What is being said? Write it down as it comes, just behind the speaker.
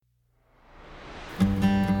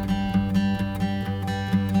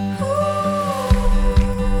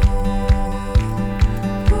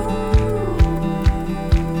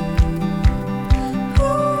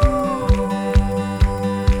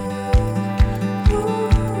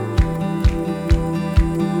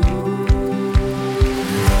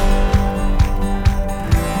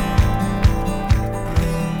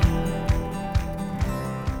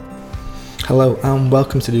Hello and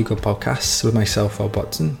welcome to Do Good Podcasts with myself, Rob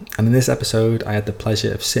Watson. And in this episode, I had the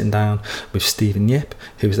pleasure of sitting down with Stephen Yip,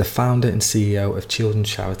 who is the founder and CEO of children's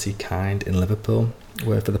charity Kind in Liverpool,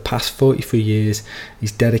 where for the past 43 years,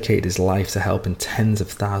 he's dedicated his life to helping tens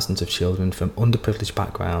of thousands of children from underprivileged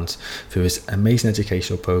backgrounds through his amazing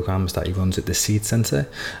educational programmes that he runs at the Seed Centre,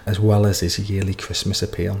 as well as his yearly Christmas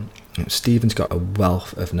appeal. Stephen's got a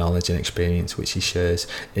wealth of knowledge and experience which he shares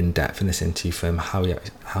in depth in this interview, from how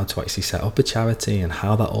to actually set up a charity and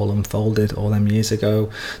how that all unfolded all them years ago,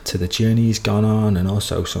 to the journey he's gone on, and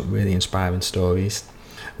also some really inspiring stories.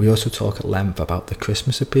 We also talk at length about the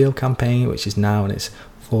Christmas Appeal campaign, which is now in its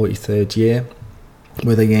 43rd year,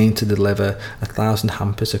 where they aim to deliver 1,000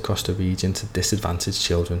 hampers across the region to disadvantaged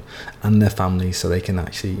children and their families so they can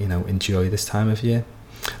actually, enjoy this time of year.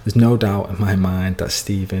 There's no doubt in my mind that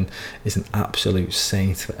Stephen is an absolute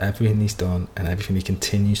saint for everything he's done and everything he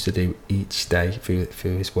continues to do each day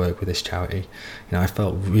through his work with this charity. I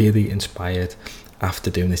felt really inspired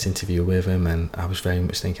after doing this interview with him, and I was very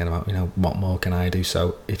much thinking about, what more can I do?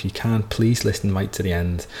 So if you can, please listen right to the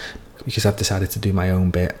end, because I've decided to do my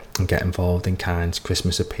own bit and get involved in Kind's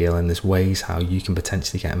Christmas Appeal, and there's ways how you can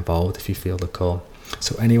potentially get involved if you feel the call.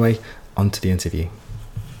 So anyway, on to the interview.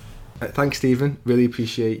 Thanks, Stephen. Really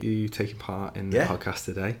appreciate you taking part in the podcast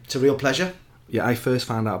today. It's a real pleasure. Yeah, I first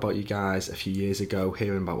found out about you guys a few years ago,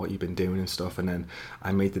 hearing about what you've been doing and stuff, and then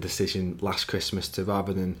I made the decision last Christmas to,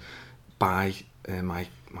 rather than buy my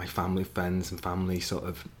family, friends and family sort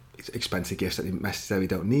of expensive gifts that they necessarily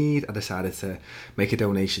don't need, I decided to make a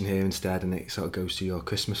donation here instead, and it sort of goes to your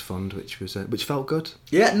Christmas fund, which felt good.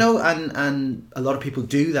 Yeah, no, and a lot of people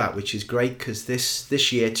do that, which is great, because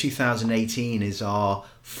this year, 2018, is our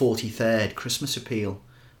 43rd Christmas Appeal,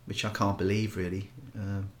 which I can't believe really,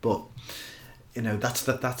 but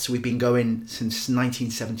that's we've been going since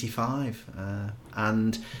 1975,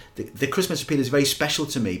 and the Christmas Appeal is very special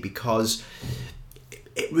to me because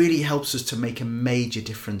it really helps us to make a major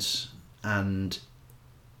difference, and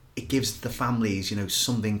it gives the families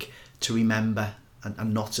something to remember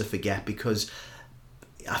and not to forget, because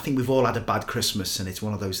I think we've all had a bad Christmas, and it's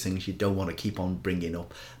one of those things you don't want to keep on bringing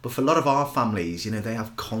up. But for a lot of our families, they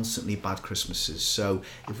have constantly bad Christmases. So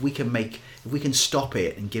if we can stop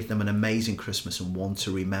it and give them an amazing Christmas and one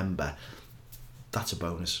to remember, that's a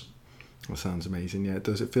bonus. That sounds amazing. Yeah, it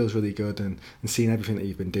does. It feels really good, and seeing everything that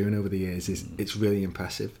you've been doing over the years it's really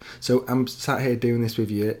impressive. So I'm sat here doing this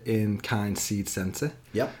with you in Kind Seed Centre.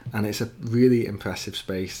 Yep. And it's a really impressive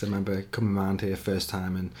space. I remember coming around here first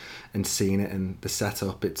time and seeing it, and the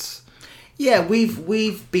setup.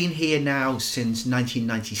 We've been here now since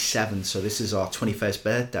 1997, so this is our 21st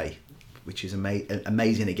birthday, which is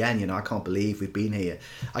amazing again. I can't believe we've been here.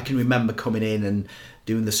 I can remember coming in and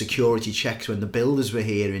doing the security checks when the builders were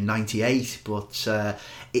here in 98, but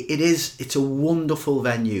it's a wonderful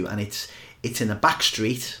venue, and it's in a back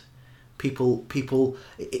street. People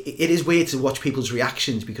it is weird to watch people's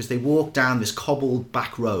reactions, because they walk down this cobbled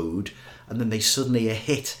back road and then they suddenly are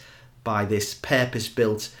hit by this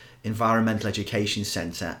purpose-built environmental education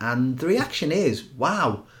centre, and the reaction is,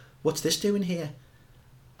 wow, what's this doing here?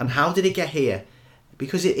 And how did it get here?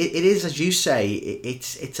 Because it is, as you say,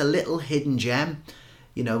 it's a little hidden gem.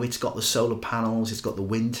 It's got the solar panels, it's got the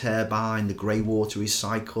wind turbine, the grey water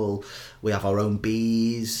recycle. We have our own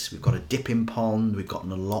bees, we've got a dipping pond, we've got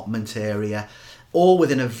an allotment area, all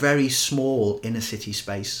within a very small inner city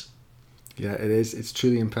space. Yeah, it is. It's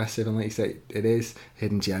truly impressive, and like you say, it is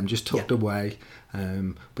hidden gem, just tucked away.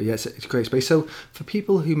 But yeah, it's a great space. So for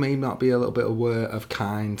people who may not be a little bit aware of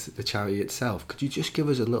Kind, the charity itself, could you just give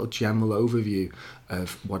us a little general overview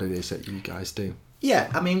of what it is that you guys do?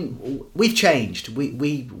 Yeah, I mean, we've changed.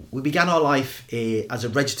 We began our life as a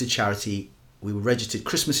registered charity. We were registered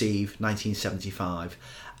Christmas Eve 1975,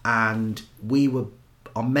 and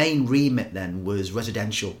our main remit then was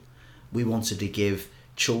residential. We wanted to give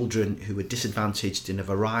children who were disadvantaged in a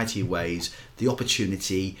variety of ways the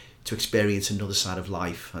opportunity to experience another side of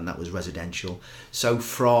life, and that was residential. So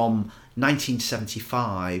from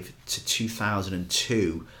 1975 to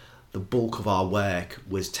 2002, the bulk of our work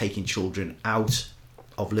was taking children out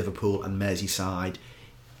of Liverpool and Merseyside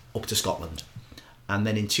up to Scotland. And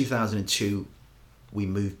then in 2002, we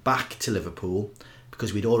moved back to Liverpool,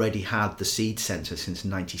 because we'd already had the Seed Centre since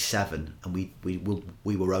 97, and we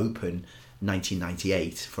were open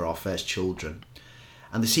 1998 for our first children.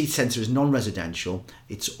 And the Seed Centre is non-residential.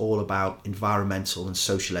 It's all about environmental and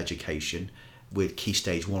social education, with Key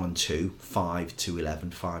Stage 1 and 2, 5 to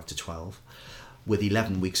 11, 5 to 12, with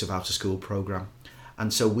 11 weeks of out-of-school programme.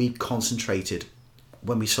 And so we concentrated,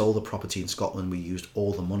 when we sold the property in Scotland, we used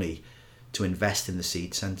all the money to invest in the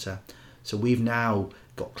Seed Centre. So we've now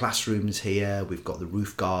got classrooms here, we've got the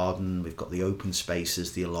roof garden, we've got the open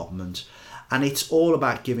spaces, the allotment, and it's all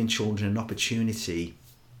about giving children an opportunity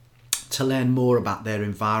to learn more about their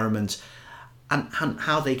environment and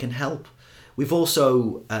how they can help. We've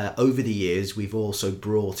also, over the years, we've also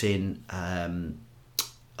brought in a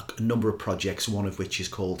number of projects, one of which is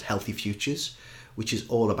called Healthy Futures, which is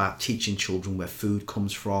all about teaching children where food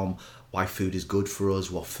comes from, why food is good for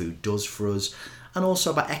us, what food does for us, and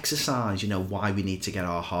also about exercise, why we need to get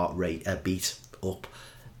our heart rate beat up.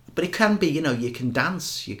 But it can be, you can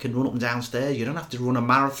dance, you can run up and down stairs, you don't have to run a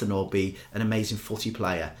marathon or be an amazing footy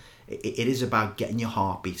player. It is about getting your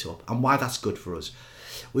heart beat up and why that's good for us.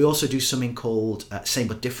 We also do something called Same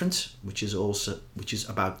But Different, which is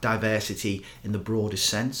about diversity in the broadest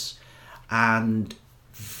sense. And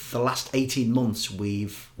the last 18 months,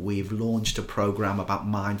 we've launched a program about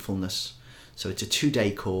mindfulness. So it's a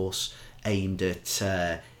 2-day course aimed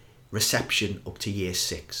at reception up to year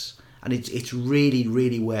 6. And it's really,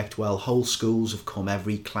 really worked well. Whole schools have come,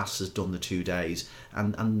 every class has done the 2 days.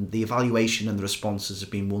 And the evaluation and the responses have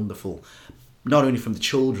been wonderful, not only from the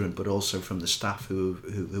children, but also from the staff who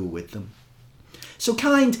were with them. So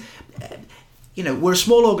Kind, we're a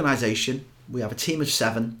small organisation. We have a team of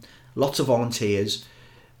 7, lots of volunteers,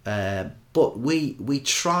 but we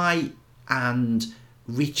try and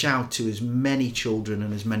reach out to as many children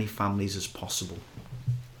and as many families as possible.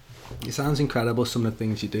 It sounds incredible, some of the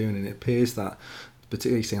things you're doing, and it appears that,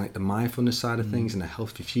 particularly saying like the mindfulness side of things and the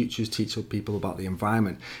Healthy Futures, teaching people about the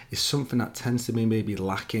environment, is something that tends to be maybe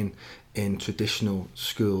lacking in traditional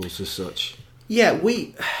schools as such. Yeah,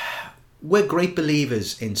 we're great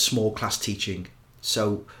believers in small class teaching.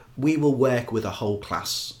 So we will work with a whole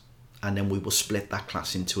class, and then we will split that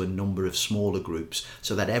class into a number of smaller groups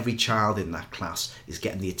so that every child in that class is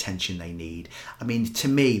getting the attention they need. I mean, to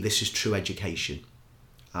me, this is true education.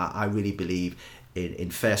 I really believe in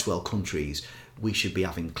first world countries, we should be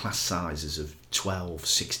having class sizes of 12,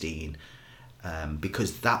 16,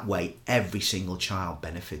 because that way every single child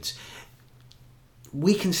benefits.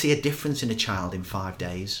 We can see a difference in a child in 5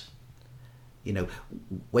 days.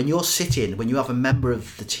 When you have a member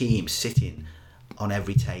of the team sitting on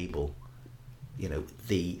every table,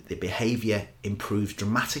 the behaviour improves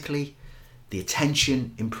dramatically, the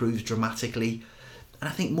attention improves dramatically, and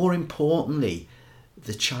I think more importantly,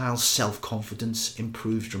 the child's self-confidence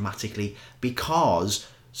improves dramatically because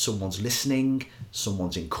someone's listening,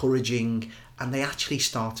 someone's encouraging, and they actually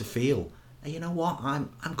start to feel, you know what, I'm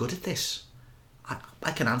good at this.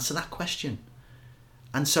 I can answer that question.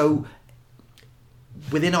 And so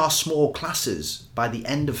within our small classes, by the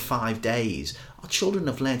end of 5 days, our children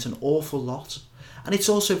have learnt an awful lot. And it's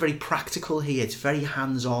also very practical here. It's very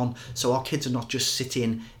hands-on. So our kids are not just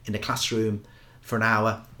sitting in the classroom for an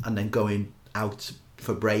hour and then going out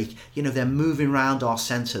for break. They're moving around our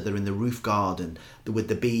centre. They're in the roof garden, they're with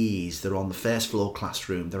the bees, they're on the first floor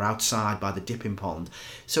classroom, they're outside by the dipping pond.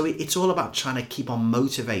 So it's all about trying to keep on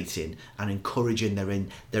motivating and encouraging their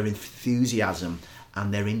enthusiasm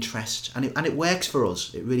and their interest. And it works for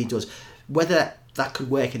us. It really does. Whether that could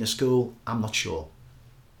work in a school, I'm not sure.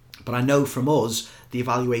 But I know from us, the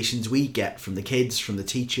evaluations we get from the kids, from the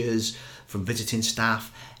teachers, from visiting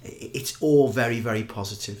staff, it's all very, very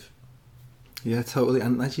positive. Yeah, totally.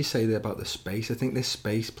 And as you say there about the space, I think this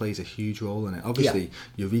space plays a huge role in it. Obviously,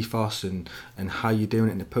 your ethos and how you're doing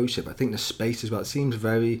it in the post ship, I think the space as well, it seems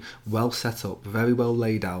very well set up, very well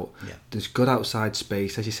laid out. Yeah. There's good outside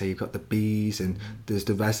space. As you say, you've got the bees and there's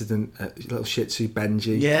the resident little Shih Tzu,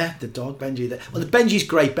 Benji. Yeah, the dog, Benji. Well, the Benji's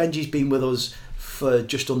great. Benji's been with us for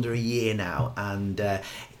just under a year now, and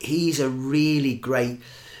he's a really great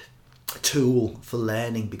tool for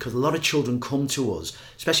learning, because a lot of children come to us,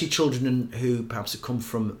 especially children who perhaps have come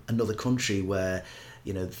from another country where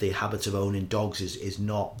the habit of owning dogs is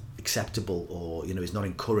not acceptable or is not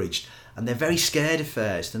encouraged, and they're very scared at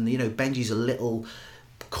first. And Benji's a little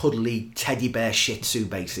cuddly teddy bear Shih Tzu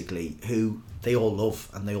basically, who they all love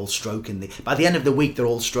and they all stroke him. By the end of the week, they're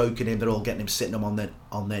all stroking him, they're all getting him, sitting him on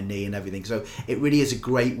their knee and everything. So it really is a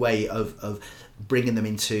great way of bringing them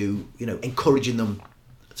into, encouraging them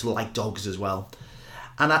to like dogs as well.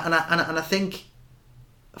 And I think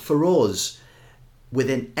for us,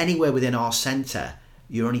 anywhere within our centre,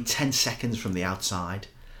 you're only 10 seconds from the outside,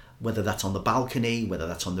 whether that's on the balcony, whether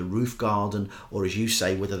that's on the roof garden, or as you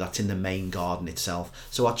say, whether that's in the main garden itself.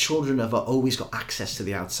 So our children have always got access to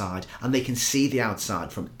the outside, and they can see the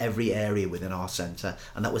outside from every area within our centre.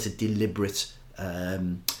 And that was a deliberate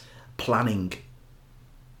planning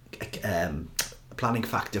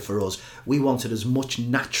factor for us. We wanted as much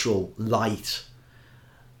natural light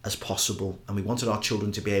as possible, and we wanted our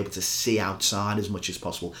children to be able to see outside as much as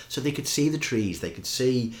possible, so they could see the trees, they could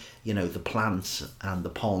see, you know, the plants and the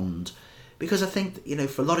pond, because I think, you know,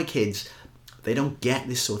 for a lot of kids, they don't get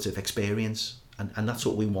this sort of experience, and that's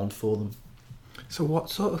what we want for them. So what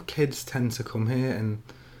sort of kids tend to come here? And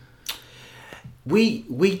we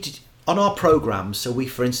on our programmes, so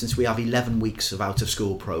for instance, we have 11 weeks of out of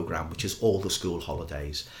school programme, which is all the school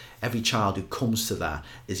holidays. Every child who comes to that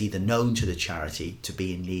is either known to the charity to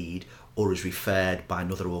be in need or is referred by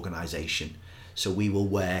another organisation. So we will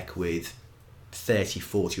work with 30,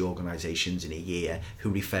 40 organisations in a year who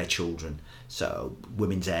refer children. So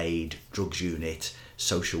Women's Aid, Drugs Unit,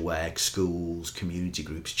 social work, schools, community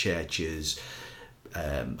groups, churches,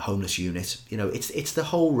 homeless unit. You know, it's the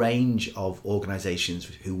whole range of organisations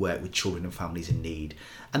who work with children and families in need.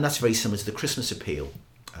 And that's very similar to the Christmas appeal,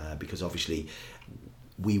 because obviously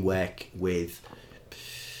we work with,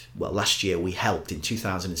 well, last year we helped, in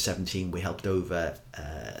 2017, we helped over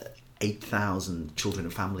 8,000 children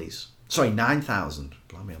and families. Sorry, 9,000.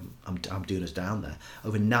 Blimey, I'm doing us down there.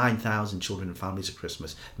 Over 9,000 children and families at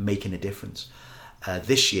Christmas, making a difference.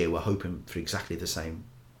 This year we're hoping for exactly the same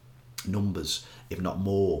numbers, if not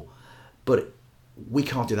more. But we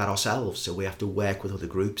can't do that ourselves, so we have to work with other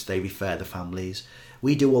groups. They refer the families.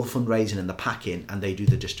 We do all the fundraising and the packing, and they do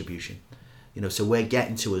the distribution. You know, so we're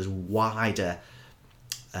getting to as wider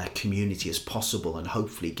community as possible, and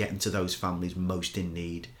hopefully getting to those families most in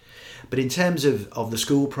need. But in terms of the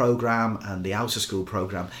school programme and the out of school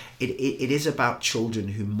programme, it is about children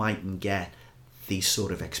who mightn't get these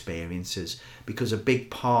sort of experiences, because a big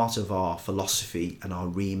part of our philosophy and our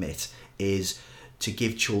remit is to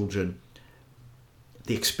give children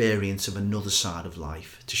the experience of another side of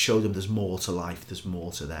life, to show them there's more to life, there's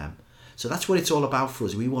more to them. So that's what it's all about for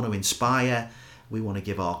us. We want to inspire, we want to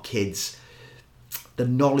give our kids the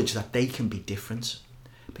knowledge that they can be different.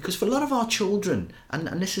 Because for a lot of our children, and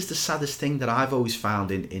this is the saddest thing that I've always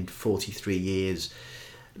found in 43 years,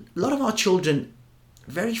 a lot of our children,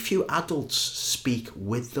 very few adults speak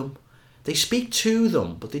with them. They speak to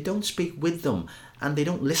them, but they don't speak with them, and they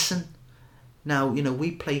don't listen. Now, you know,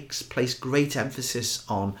 we place great emphasis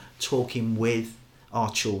on talking with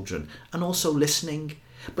our children and also listening.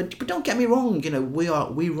 But don't get me wrong, you know,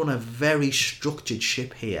 we run a very structured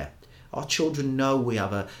ship here. Our children know we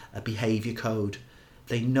have a behaviour code.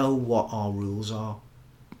 They know what our rules are,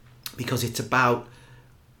 because it's about,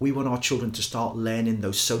 we want our children to start learning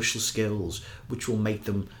those social skills which will make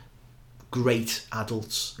them great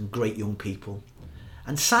adults and great young people.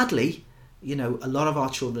 And sadly, you know, a lot of our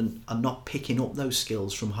children are not picking up those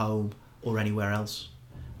skills from home or anywhere else.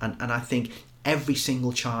 And I think every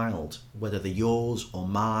single child, whether they're yours or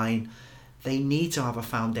mine, they need to have a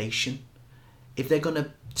foundation. If they're going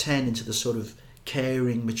to turn into the sort of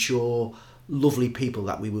caring, mature, lovely people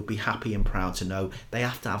that we would be happy and proud to know, they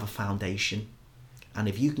have to have a foundation. And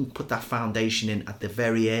if you can put that foundation in at the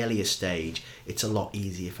very earliest stage, it's a lot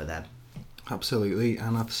easier for them. Absolutely.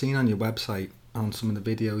 And I've seen on your website, on some of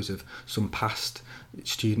the videos of some past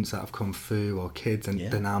students that have come through, or kids, and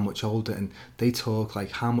they're now much older, and they talk like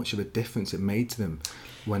how much of a difference it made to them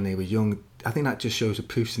when they were young. I think that just shows the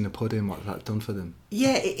proof's in the pudding, what that's done for them.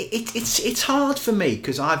 Yeah, it's hard for me,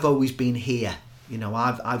 because I've always been here. You know,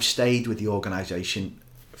 I've stayed with the organisation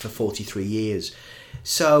for 43 years.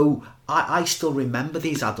 So I still remember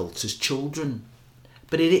these adults as children.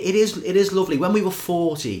 But it is lovely. When we were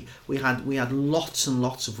 40, we had lots and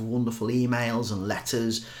lots of wonderful emails and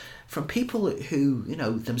letters from people who, you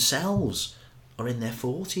know, themselves are in their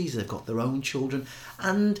 40s, they've got their own children,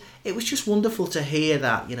 and it was just wonderful to hear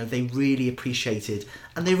that, you know, they really appreciated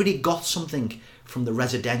and they really got something from the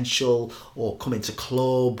residential or coming to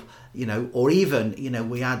club, you know, or even, you know,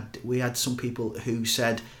 we had some people who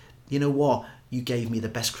said, you know what, you gave me the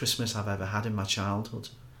best Christmas I've ever had in my childhood.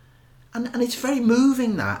 And it's very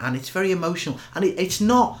moving, that, and it's very emotional. And it's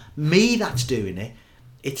not me that's doing it.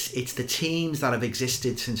 It's the teams that have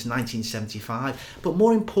existed since 1975. But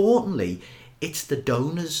more importantly, it's the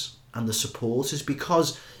donors and the supporters,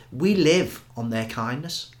 because we live on their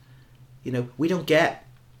kindness. You know, we don't get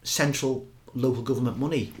central local government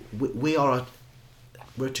money. We're a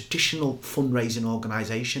traditional fundraising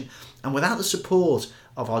organisation, and without the support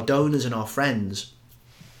of our donors and our friends,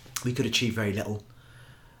 we could achieve very little.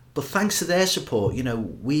 But thanks to their support, you know,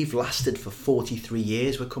 we've lasted for 43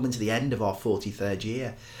 years. We're coming to the end of our 43rd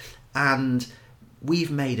year, and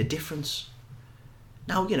we've made a difference.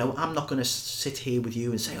 Now, you know, I'm not going to sit here with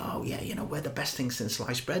you and say, oh yeah, you know, we're the best thing since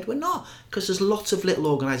sliced bread. We're not, because there's lots of little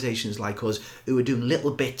organisations like us who are doing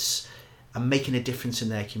little bits and making a difference in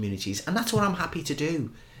their communities. And that's what I'm happy to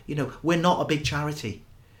do. You know, we're not a big charity.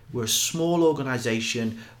 We're a small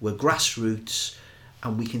organisation, we're grassroots,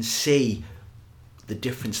 and we can see the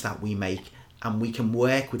difference that we make, and we can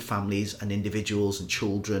work with families and individuals and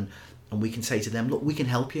children, and we can say to them, look, we can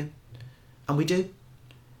help you. And we do.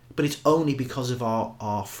 But it's only because of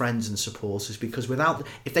our friends and supporters, because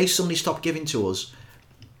if they suddenly stopped giving to us,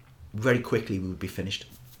 very quickly we would be finished.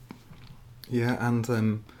 Yeah,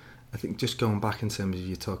 and I think just going back in terms of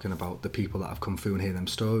you talking about the people that have come through and hear them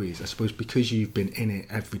stories, I suppose because you've been in it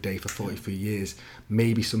every day for 43 years,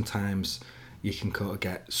 maybe sometimes you can kind of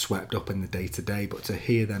get swept up in the day-to-day, but to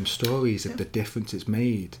hear them stories of the difference it's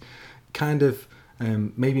made kind of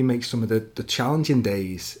maybe makes some of the challenging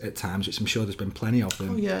days at times, which I'm sure there's been plenty of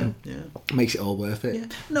them, makes it all worth it. Yeah.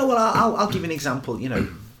 No, well, I'll give you an example.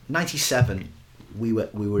 97, we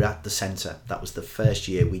were at the centre. That was the first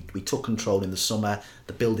year. We took control in the summer.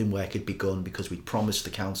 The building work had begun because we'd promised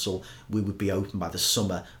the council we would be open by the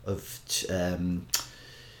summer of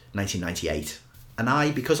 1998.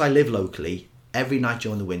 And because I live locally, every night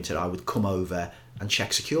during the winter I would come over and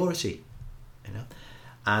check security,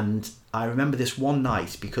 And I remember this one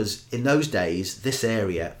night, because in those days this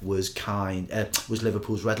area was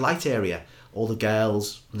Liverpool's red light area. All the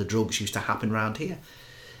girls and the drugs used to happen around here.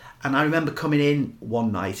 And I remember coming in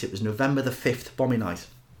one night, it was November the 5th, bombing night,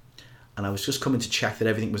 and I was just coming to check that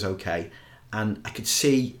everything was okay, and I could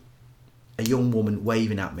see a young woman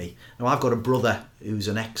waving at me. Now, I've got a brother who's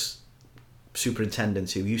an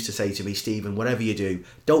ex-superintendent who used to say to me, Stephen, whatever you do,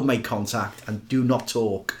 don't make contact and do not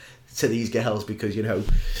talk to these girls, because,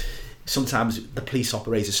 sometimes the police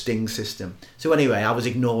operate a sting system. So anyway, I was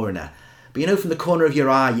ignoring her. But, from the corner of your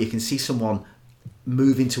eye, you can see someone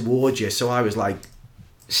moving towards you. So I was like,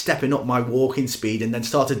 stepping up my walking speed and then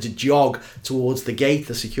started to jog towards the gate,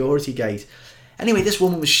 the security gate. Anyway, this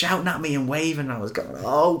woman was shouting at me and waving, and I was going,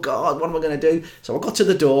 oh God, what am I going to do? So I got to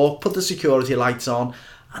the door, put the security lights on,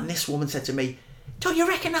 and this woman said to me, don't you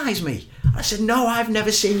recognise me? I said, no, I've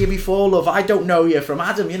never seen you before, love. I don't know you from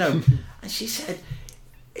Adam, And she said,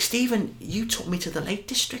 Stephen, you took me to the Lake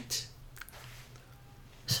District.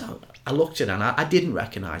 So I looked at her and I didn't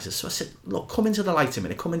recognise her. So I said, look, come into the light a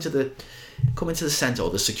minute, come into the centre or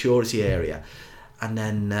the security area. And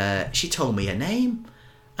then she told me her name.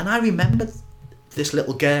 And I remembered this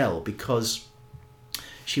little girl because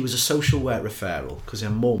she was a social work referral, because her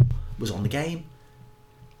mum was on the game.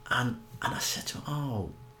 And I said to her,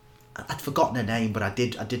 oh, I'd forgotten her name, but I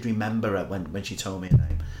did remember her when she told me her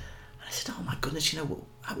name. And I said, oh my goodness,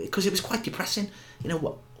 because it was quite depressing.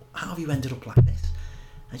 How have you ended up like this?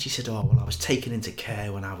 And she said, oh, well, I was taken into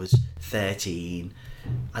care when I was 13.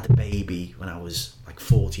 I had a baby when I was like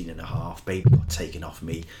 14 and a half. Baby got taken off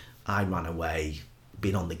me. I ran away,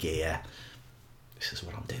 been on the gear. This is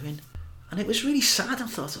what I'm doing. And it was really sad. I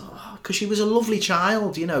thought, because she was a lovely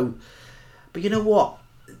child, But you know what?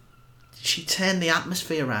 She turned the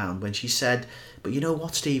atmosphere around when she said, but you know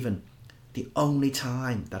what, Stephen? The only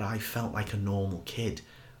time that I felt like a normal kid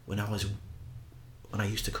when I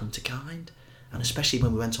used to come to Kind. And especially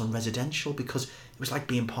when we went on residential, because it was like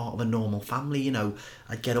being part of a normal family.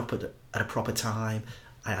 I'd get up at a proper time.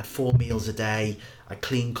 I had 4 meals a day. I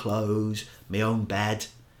clean clothes, my own bed.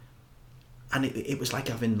 And it was like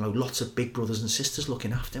having lots of big brothers and sisters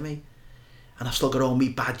looking after me. And I've still got all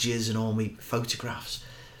my badges and all my photographs.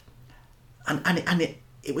 And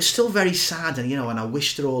it was still very sad. And, and I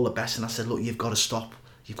wished her all the best. And I said, look, you've got to stop.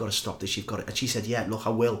 You've got to stop this. You've got to. And she said, yeah, look, I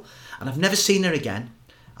will. And I've never seen her again.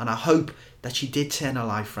 And I hope that she did turn her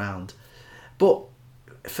life round. But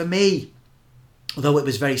for me, although it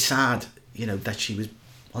was very sad, that she was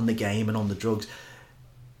on the game and on the drugs,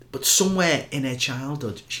 but somewhere in her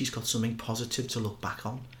childhood, she's got something positive to look back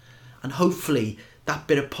on. And hopefully that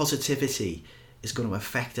bit of positivity is going to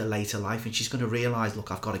affect her later life, and she's going to realise, look,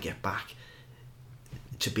 I've got to get back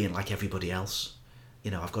to being like everybody else.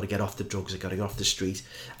 I've got to get off the drugs, I've got to get off the street.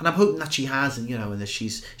 And I'm hoping that she has, and, and that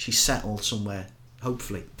she's settled somewhere,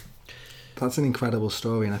 hopefully. That's an incredible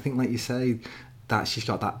story, and I think, like you say, that she's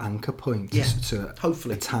got that anchor point to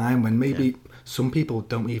hopefully a time when maybe some people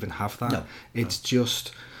don't even have that. It's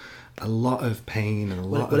just a lot of pain and a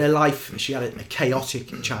lot of... her life, she had a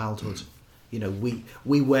chaotic childhood.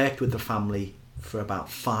 We worked with the family for about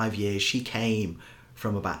 5 years. She came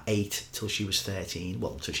from about 8 till she was 13,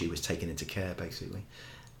 till she was taken into care, basically.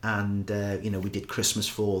 And, we did Christmas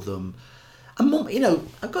for them. And Mum,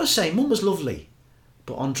 I've got to say, Mum was lovely,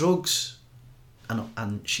 but on drugs...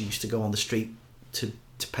 And she used to go on the street to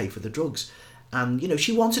pay for the drugs. And,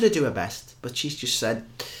 she wanted to do her best, but she's just said,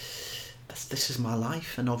 this is my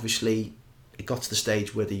life. And obviously it got to the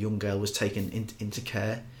stage where the young girl was taken into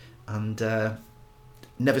care, and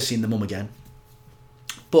never seen the mum again.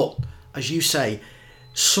 But, as you say,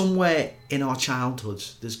 somewhere in our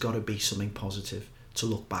childhoods, there's got to be something positive to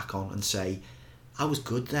look back on and say, I was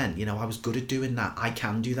good then, I was good at doing that. I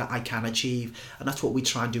can do that. I can achieve. And that's what we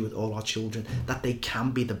try and do with all our children, that they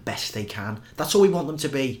can be the best they can. That's all we want them to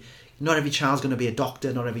be. Not every child's going to be a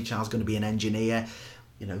doctor. Not every child's going to be an engineer,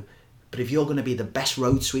 But if you're going to be the best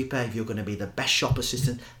road sweeper, if you're going to be the best shop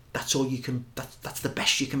assistant, that's all you can, that's the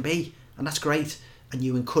best you can be. And that's great. And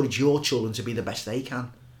you encourage your children to be the best they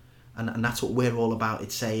can. And that's what we're all about.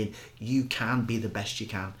 It's saying you can be the best you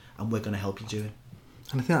can, and we're going to help you do it.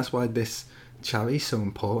 And I think that's why this charity is so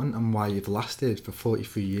important, and why you've lasted for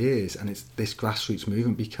 43 years, and it's this grassroots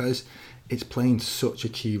movement, because it's playing such a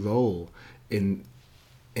key role in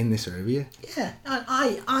this area. Yeah,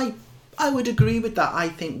 I would agree with that. I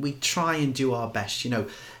think we try and do our best.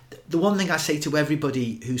 The one thing I say to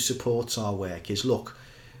everybody who supports our work is, look,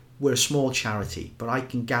 we're a small charity, but I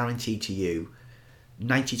can guarantee to you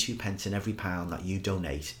 92 pence in every pound that you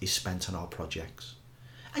donate is spent on our projects.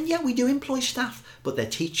 And yeah, we do employ staff, but they're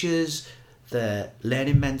teachers, they're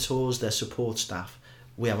learning mentors, they're support staff.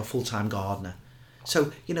 We have a full-time gardener.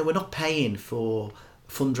 So, we're not paying for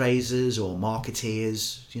fundraisers or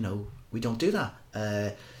marketeers. We don't do that.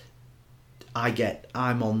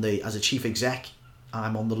 As a chief exec,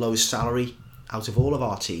 I'm on the lowest salary out of all of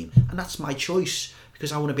our team. And that's my choice,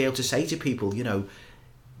 because I want to be able to say to people,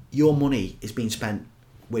 your money is being spent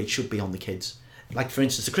where it should be, on the kids. Like, for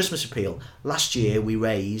instance, the Christmas appeal. Last year we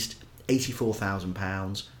raised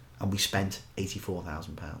 £84,000 and we spent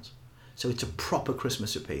 £84,000. So it's a proper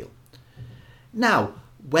Christmas appeal. Now,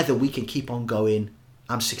 whether we can keep on going,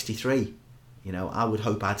 I'm 63. I would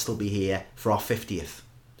hope I'd still be here for our 50th.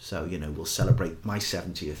 So, we'll celebrate my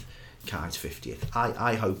 70th, Kai's 50th.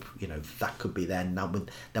 I hope, that could be then.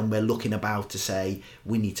 Then we're looking about to say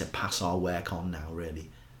we need to pass our work on now, really.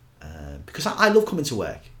 Because I love coming to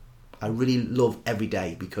work. I really love every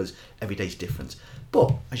day, because every day's different.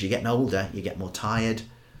 But as you're getting older, you get more tired.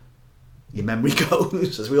 Your memory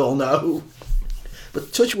goes, as we all know.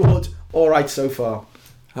 But touch wood, all right so far.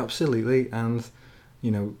 Absolutely. And,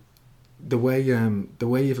 the way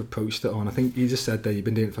you've approached it on, I think you just said that you've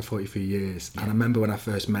been doing it for 43 years. Yeah. And I remember when I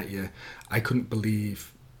first met you, I couldn't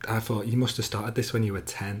believe, I thought you must have started this when you were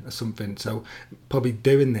 10 or something. So probably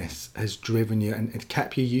doing this has driven you and it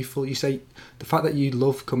kept you youthful. You say the fact that you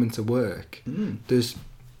love coming to work. I was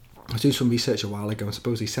doing some research a while ago, and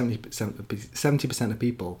supposedly 70% of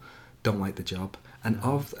people don't like the job, and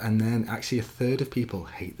then actually a third of people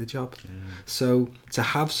hate the job. So to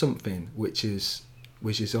have something which has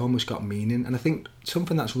almost got meaning, and I think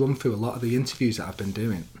something that's run through a lot of the interviews that I've been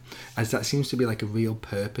doing, as that seems to be like a real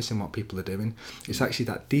purpose in what people are doing. It's actually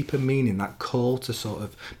that deeper meaning, that call to sort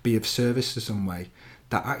of be of service to some way,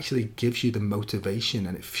 that actually gives you the motivation,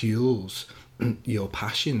 and it fuels your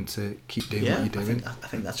passion to keep doing what you're doing. I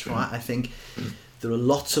think that's right. I think there are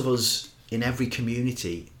lots of us in every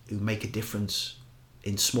community who make a difference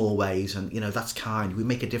in small ways, and that's kind. We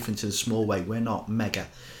make a difference in a small way. We're not mega,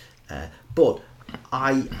 but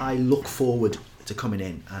I look forward to coming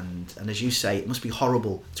in, and as you say, it must be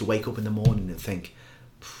horrible to wake up in the morning and think,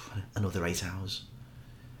 another 8 hours.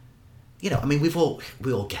 We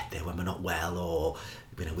all get there when we're not well, or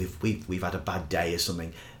we've had a bad day or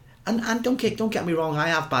something. And don't get me wrong, I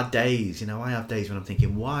have bad days. I have days when I'm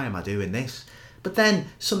thinking, why am I doing this? But then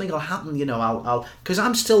something will happen. I'll because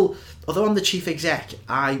I'm still, although I'm the chief exec,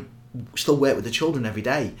 I still work with the children every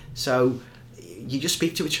day. So you just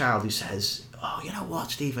speak to a child who says, oh, you know what,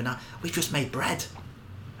 Stephen, we've just made bread.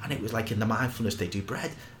 And it was like in the mindfulness they do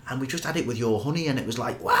bread. And we just had it with your honey, and it was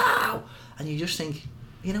like, wow. And you just think,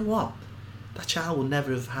 you know what? That child will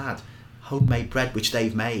never have had homemade bread, which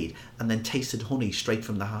they've made, and then tasted honey straight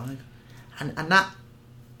from the hive. And that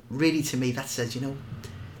really, to me, that says,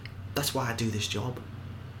 that's why I do this job.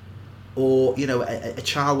 Or, a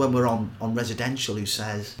child when we're on residential who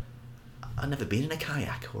says, I've never been in a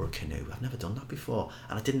kayak or a canoe. I've never done that before.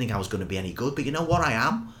 And I didn't think I was going to be any good. But you know what? I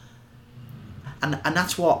am. And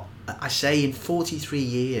that's what I say. In 43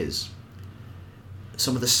 years,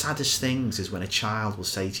 some of the saddest things is when a child will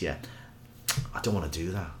say to you, I don't want to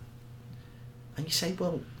do that. And you say,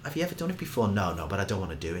 well, have you ever done it before? No, but I don't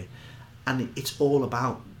want to do it. And it's all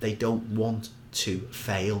about they don't want to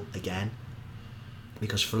fail again.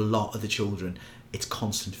 Because for a lot of the children, it's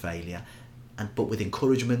constant failure. But with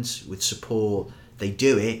encouragement, with support, they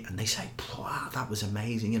do it and they say, wow, that was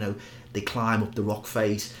amazing. They climb up the rock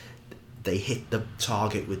face, they hit the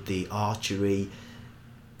target with the archery,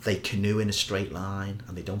 they canoe in a straight line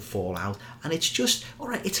and they don't fall out. And it's just, all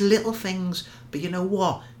right, it's little things, but you know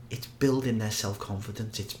what? It's building their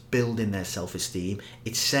self-confidence, it's building their self-esteem,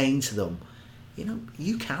 it's saying to them,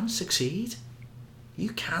 you can succeed. you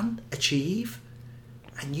can achieve,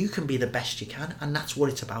 and you can be the best you can, and that's what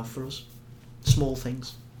it's about for us. Small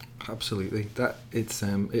things. Absolutely, that it's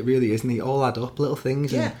it really is, and they all add up, little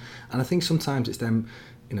things. Yeah. And I think sometimes it's them,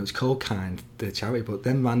 you know, it's called Kind, the charity, but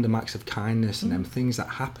them random acts of kindness and them things that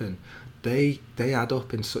happen, they add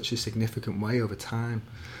up in such a significant way over time.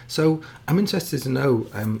 So I'm interested to know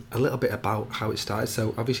a little bit about how it started.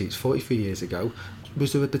 So obviously it's 43 years ago.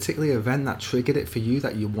 Was there a particular event that triggered it for you,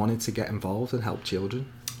 that you wanted to get involved and help children?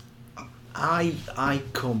 I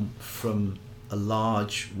come from a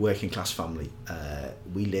large working class family.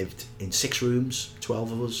 We lived in 6 rooms,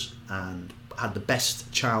 12 of us, and had the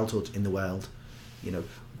best childhood in the world. You know,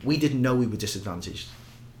 we didn't know we were disadvantaged,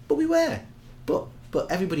 but we were. But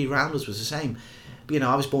everybody around us was the same. But, you know,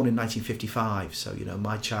 I was born in 1955, so, you know,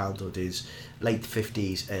 my childhood is late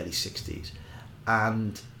 50s, early 60s.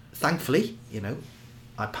 And thankfully, you know,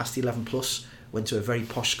 I passed the 11 plus, went to a very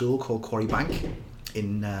posh school called Quarry Bank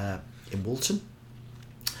in Woolton.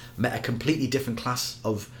 Met a completely different class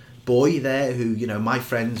of boy there who, you know, my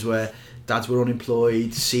friends were, dads were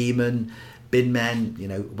unemployed, seamen, bin men, you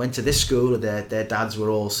know, went to this school, their dads were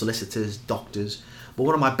all solicitors, doctors. But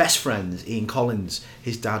one of my best friends, Ian Collins,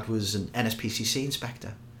 his dad was an NSPCC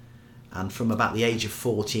inspector. And from about the age of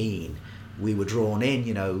 14, we were drawn in,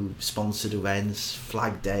 you know, sponsored events,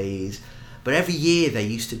 flag days. But every year they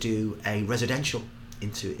used to do a residential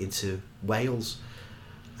into Wales.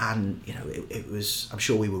 And, you know, it was, I'm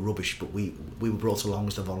sure we were rubbish, but we were brought along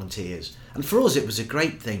as the volunteers. And for us, it was a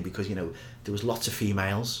great thing because, you know, there was lots of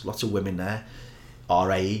females, lots of women there,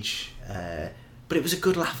 our age. But it was a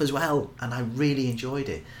good laugh as well, and I really enjoyed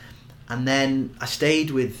it. And then I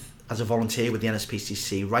stayed as a volunteer with the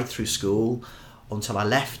NSPCC right through school until I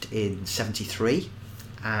left in 73.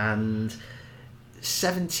 And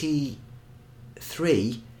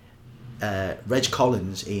 73, Reg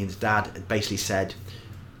Collins, Ian's dad, had basically said,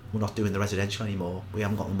 we're not doing the residential anymore. We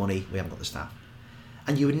haven't got the money. We haven't got the staff.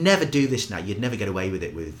 And you would never do this now. You'd never get away with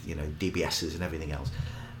it with, you know, DBSs and everything else.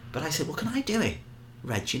 But I said, well, can I do it?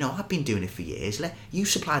 Reg, you know, I've been doing it for years. Let you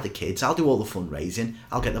supply the kids. I'll do all the fundraising.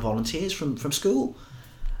 I'll get the volunteers from school.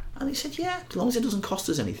 And he said, yeah, as long as it doesn't cost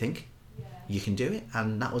us anything, you can do it.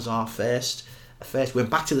 And that was our first. We went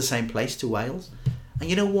back to the same place, to Wales. And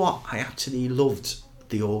you know what? I actually loved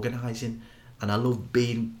the organising, and I loved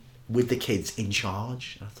being with the kids in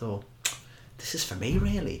charge. I thought, this is for me,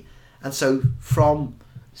 really. And so from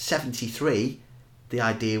 73, the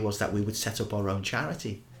idea was that we would set up our own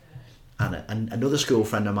charity. And another school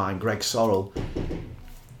friend of mine, Greg Sorrell,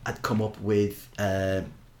 had come up with Kinder.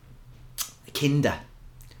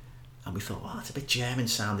 And we thought, oh, it's a bit German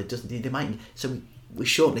sounded, doesn't it? They might. So we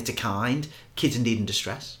shortened it to Kind, Kids in Need and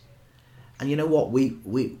Distress. And you know what?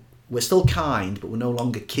 We're still Kind, but we're no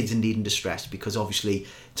longer Kids in Need and Distress, because obviously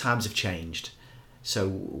times have changed.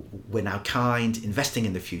 So we're now Kind, investing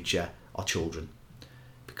in the future, our children.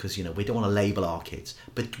 Because, you know, we don't want to label our kids.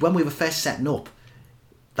 But when we were first setting up,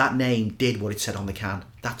 that name did what it said on the can.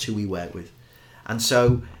 That's who we work with. And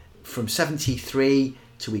so from 73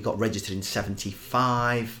 till we got registered in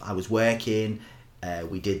 75, I was working.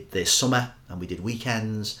 We did the summer and we did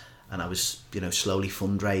weekends, and I was, you know, slowly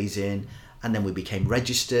fundraising. And then we became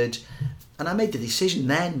registered. And I made the decision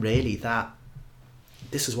then, really, that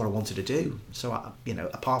this is what I wanted to do. So, you know,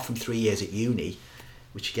 apart from 3 years at uni,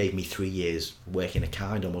 which gave me 3 years working at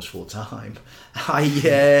Kind almost full time,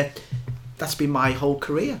 that's been my whole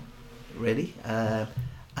career, really. I've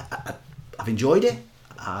enjoyed it.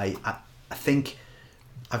 I think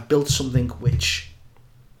I've built something which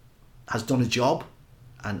has done a job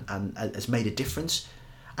and has made a difference.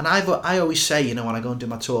 And I always say, you know, when I go and do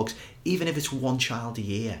my talks, even if it's one child a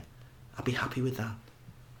year, I'd be happy with that.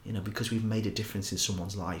 You know, because we've made a difference in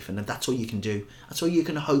someone's life, and that's all you can do. That's all you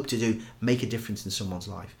can hope to do, make a difference in someone's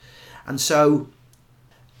life. And so,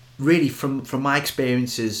 really, from my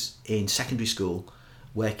experiences in secondary school,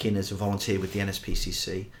 working as a volunteer with the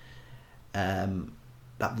NSPCC,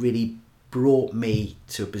 that really brought me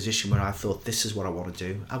to a position where I thought, this is what I want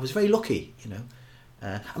to do. I was very lucky, you know.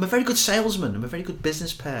 I'm a very good salesman. I'm a very good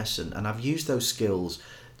business person, and I've used those skills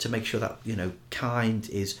to make sure that, you know, Kind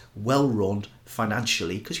is well run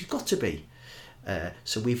financially, because you've got to be.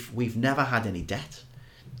 So we've never had any debt.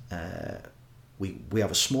 We have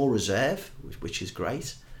a small reserve, which is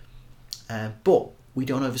great, but we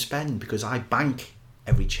don't overspend, because I bank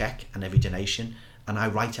every check and every donation, and I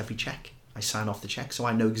write every check. I sign off the check, so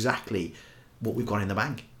I know exactly what we've got in the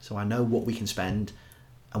bank. So I know what we can spend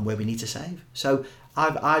and where we need to save. So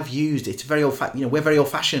I've used it's very you know, we're very old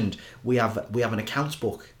fashioned. We have an accounts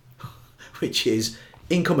book, which is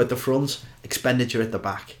income at the front, expenditure at the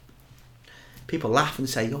back. People laugh and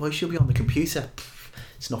say, "Oh, it should be on the computer."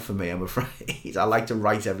 It's not for me, I'm afraid. I like to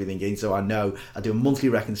write everything in, so I know. I do a monthly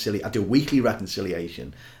reconciliation. I do a weekly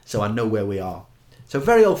reconciliation, so I know where we are. So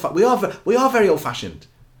very we are very old-fashioned.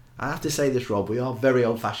 I have to say this, Rob. We are very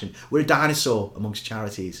old-fashioned. We're a dinosaur amongst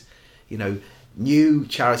charities. You know, new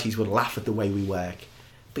charities would laugh at the way we work,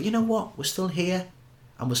 but you know what? We're still here,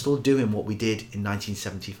 and we're still doing what we did in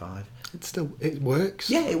 1975. It works.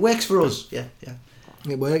 Yeah, it works for us. Yeah.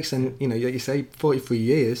 It works, and you know, like you say, 43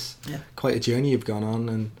 years. Yeah. Quite a journey you've gone on,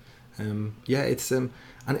 and it's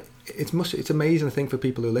amazing. I think for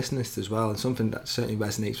people who listen to this as well, and something that certainly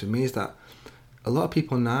resonates with me is that a lot of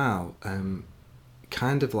people now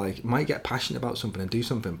kind of like might get passionate about something and do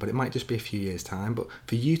something, but it might just be a few years' time. But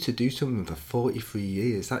for you to do something for 43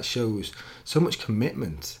 years, that shows so much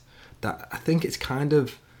commitment that I think it's kind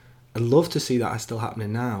of, I'd love to see that still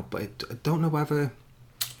happening now, but I don't know whether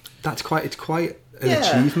it's quite an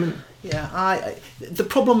achievement. Yeah, the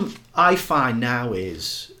problem I find now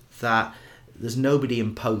is that there's nobody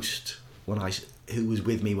in post who was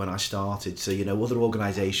with me when I started. So, you know, other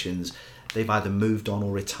organisations, they've either moved on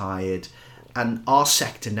or retired, and our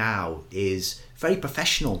sector now is very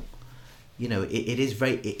professional. You know,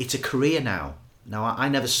 it's a career now. Now, I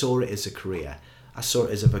never saw it as a career. I saw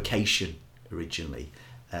it as a vocation originally.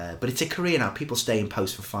 But it's a career now. People stay in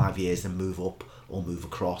post for 5 years, then move up or move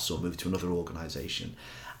across or move to another organisation.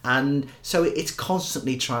 And so it's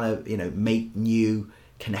constantly trying to, you know, make new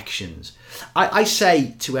connections. I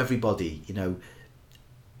say to everybody, you know,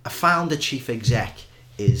 a founder chief exec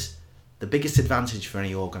is the biggest advantage for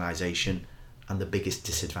any organisation and the biggest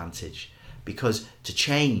disadvantage. Because to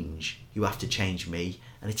change, you have to change me.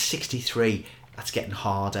 And it's 63, that's getting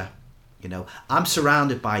harder. You know, I'm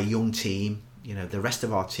surrounded by a young team. You know, the rest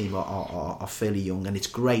of our team are fairly young, and it's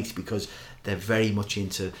great because they're very much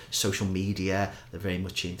into social media. They're very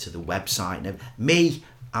much into the website. And me,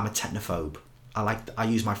 I'm a technophobe. I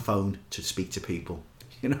use my phone to speak to people.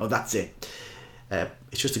 You know, that's it.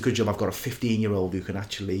 It's just a good job I've got a 15-year-old who can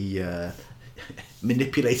actually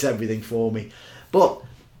manipulate everything for me. But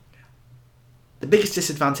the biggest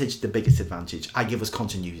advantage, I give us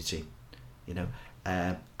continuity. You know,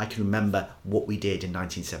 I can remember what we did in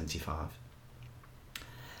 1975.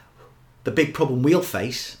 The big problem we'll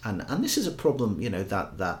face, and this is a problem, you know,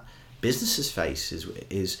 that businesses face,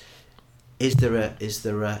 is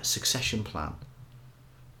there a succession plan?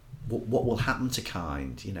 What will happen to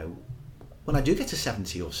Kind? You know, when I do get to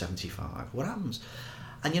 70 or 75, what happens?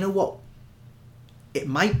 And you know what? It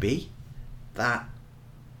might be that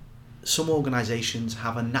some organisations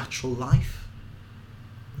have a natural life,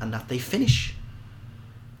 and that they finish.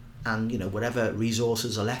 And, you know, whatever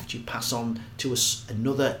resources are left, you pass on to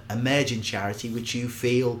another emerging charity which you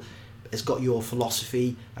feel has got your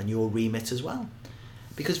philosophy and your remit as well.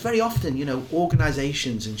 Because very often, you know,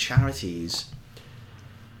 organisations and charities,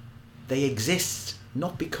 they exist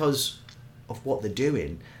not because of what they're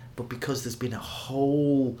doing, but because there's been a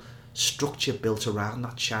whole structure built around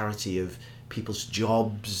that charity of people's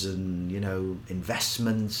jobs and, you know,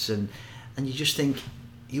 investments, and you just think,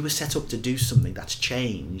 you were set up to do something that's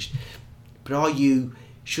changed, but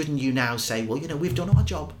shouldn't you now say, well, you know, we've done our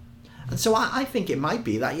job? And so I think it might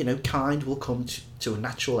be that, you know, Kind will come to a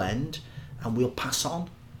natural end and we'll pass on.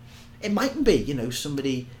 It mightn't be, you know,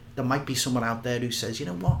 there might be someone out there who says, you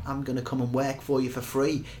know what, I'm going to come and work for you for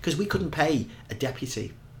free, because we couldn't pay a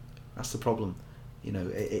deputy. That's the problem. You know,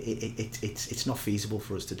 it's not feasible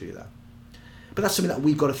for us to do that. But that's something that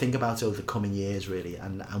we've got to think about over the coming years, really,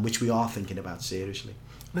 and which we are thinking about seriously.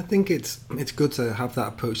 I think it's good to have that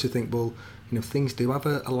approach to think, well, you know, things do have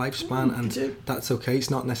a lifespan, and that's okay. It's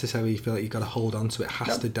not necessarily you feel like you've got to hold on to it. It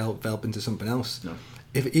has to develop into something else. No.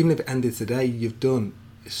 Even if it ended today, you've done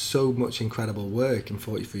so much incredible work in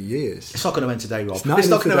 43 years. It's not going to end today, Rob. It's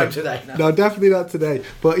not going to end today. No, definitely not today.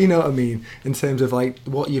 But you know what I mean, in terms of like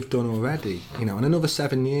what you've done already, you know, and another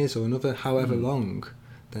 7 years or another however long,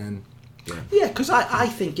 then... Yeah, because I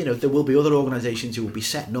think, you know, there will be other organisations who will be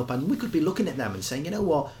setting up, and we could be looking at them and saying, you know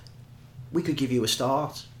what, we could give you a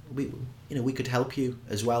start. We could help you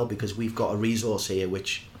as well, because we've got a resource here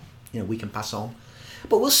which, you know, we can pass on.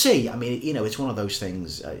 But we'll see. I mean, you know, it's one of those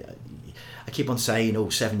things. I keep on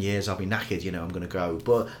saying, 7 years I'll be knackered, you know, I'm going to go.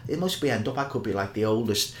 But it must end up, I could be like the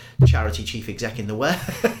oldest charity chief exec in the world.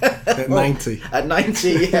 At 90. At 90,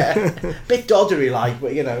 yeah. Bit doddery like,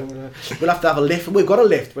 but, you know, we'll have to have a lift. We've got a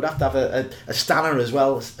lift. We'll have to have a stanner as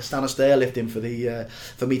well, a stanner stair lifting for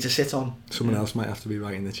me to sit on. Someone else might have to be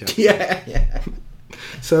writing the check. Yeah.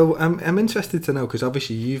 So I'm interested to know, because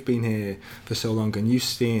obviously you've been here for so long and you've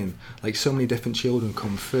seen like so many different children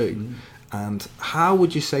come through. And how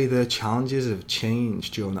would you say the challenges have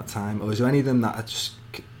changed during that time, or is there any of them that are just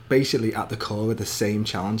basically at the core of the same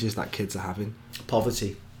challenges that kids are having.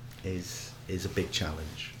 Poverty is a big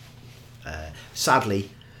challenge.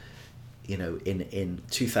 Sadly, in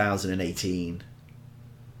 2018,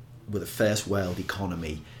 with a first world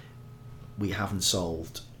economy, we haven't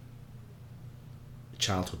solved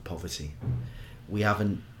childhood poverty. We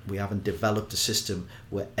haven't developed a system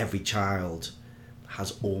where every child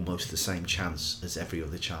has almost the same chance as every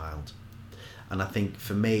other child. And I think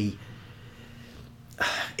for me,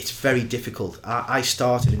 it's very difficult. I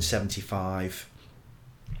started in 75,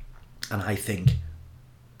 and I think,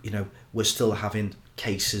 we're still having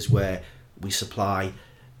cases where we supply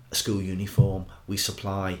a school uniform, we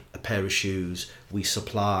supply a pair of shoes, we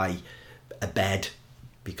supply a bed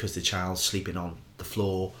because the child's sleeping on the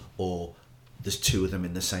floor or there's two of them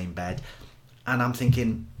in the same bed. And I'm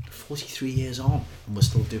thinking, 43 years on, and we're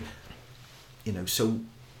still doing, so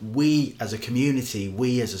we as a community,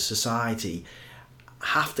 we as a society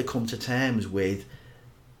have to come to terms with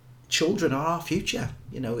children are our future.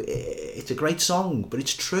 It's a great song, but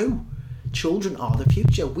it's true. Children are the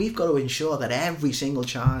future. We've got to ensure that every single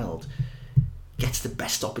child gets the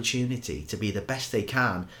best opportunity to be the best they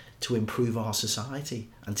can to improve our society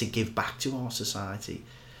and to give back to our society.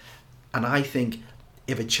 And I think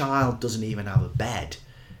if a child doesn't even have a bed,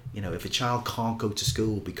 if a child can't go to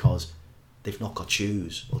school because they've not got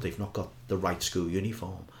shoes or they've not got the right school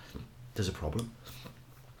uniform, there's a problem.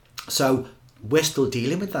 So we're still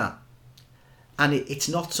dealing with that. And it's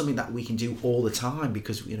not something that we can do all the time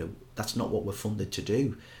because, that's not what we're funded to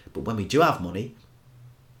do. But when we do have money,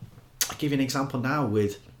 I'll give you an example now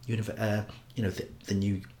with, the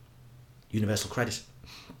new universal credit.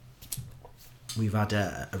 We've had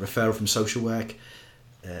a referral from social work,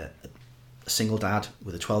 a single dad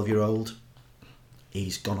with a 12-year-old.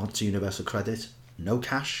 He's gone on to universal credit, no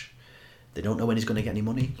cash. They don't know when he's going to get any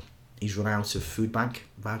money. He's run out of food bank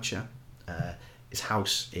voucher. His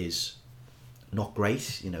house is not great.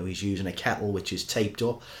 He's using a kettle which is taped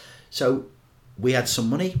up. So we had some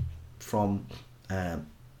money from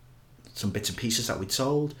some bits and pieces that we'd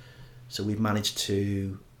sold. So we've managed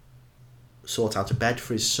to sort out a bed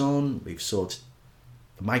for his son. We've sorted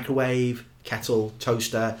a microwave, kettle,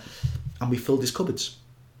 toaster, and we filled his cupboards.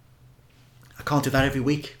 I can't do that every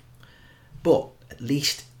week, but at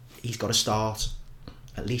least he's got a start.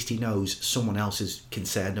 At least he knows someone else is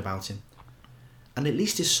concerned about him. And at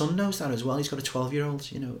least his son knows that as well. He's got a 12-year-old,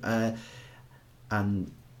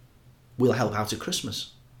 and we'll help out at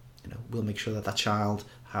Christmas. We'll make sure that child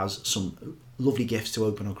has some lovely gifts to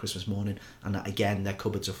open on Christmas morning, and that again their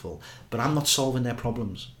cupboards are full. But I'm not solving their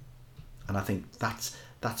problems, and I think that's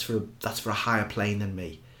for a higher plane than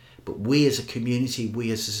me. But we as a community,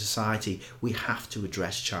 we as a society, we have to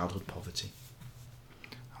address childhood poverty.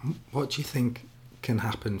 What do you think can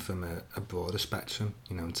happen from a broader spectrum,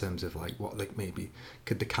 in terms of maybe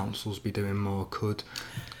could the councils be doing more, could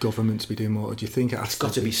governments be doing more, or do you think it's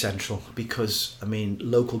got to be central? Because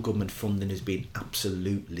local government funding has been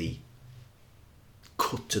absolutely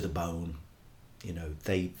cut to the bone.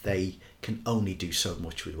 They can only do so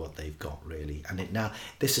much with what they've got, really. And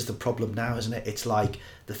this is the problem now, isn't it? It's like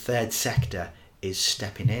the third sector is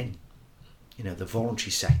stepping in. The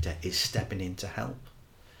voluntary sector is stepping in to help.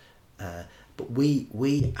 But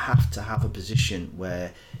we have to have a position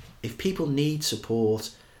where if people need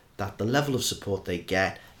support, that the level of support they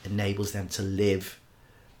get enables them to live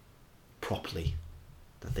properly,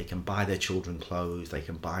 that they can buy their children clothes, they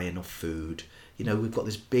can buy enough food. We've got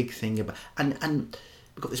this big thing about, and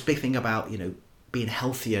we've got this big thing about, being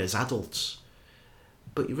healthier as adults.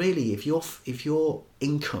 But really, if your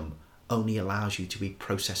income only allows you to eat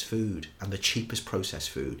processed food and the cheapest processed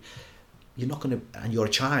food, you're not going to, and you're a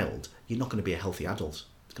child, you're not going to be a healthy adult.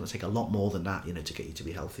 It's going to take a lot more than that, to get you to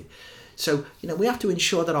be healthy. So, we have to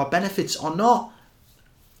ensure that our benefits are not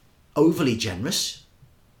overly generous.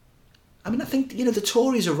 I think, the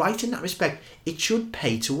Tories are right in that respect. It should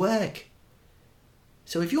pay to work.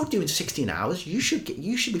 So if you're doing 16 hours, you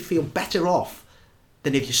should feel better off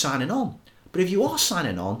than if you're signing on. But if you are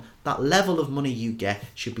signing on, that level of money you get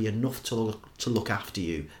should be enough to look after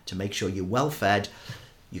you, to make sure you're well fed,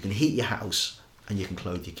 you can heat your house, and you can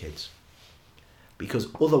clothe your kids. Because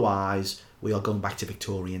otherwise, we are going back to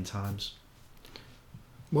Victorian times.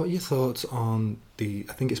 What are your thoughts on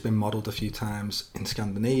I think it's been modelled a few times in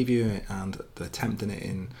Scandinavia, and they're attempting it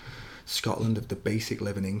in Scotland, of the basic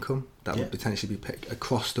living income that would potentially be picked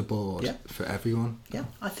across the board for everyone? Yeah,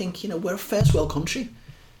 I think, we're a first world country.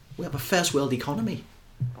 We have a first world economy.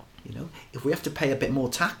 If we have to pay a bit more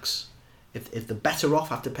tax, if the better off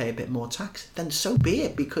have to pay a bit more tax, then so be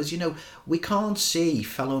it, because we can't see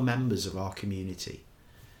fellow members of our community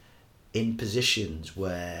in positions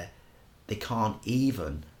where they can't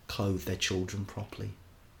even clothe their children properly.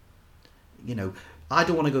 You know, I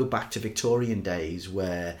don't want to go back to Victorian days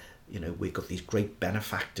where, you know, we've got these great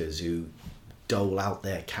benefactors who dole out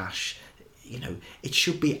their cash. You know, it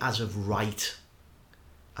should be as of right.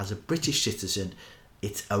 As a British citizen,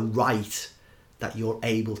 it's a right that you're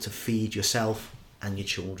able to feed yourself and your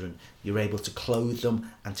children. You're able to clothe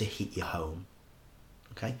them and to heat your home.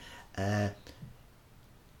 Okay?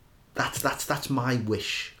 That's my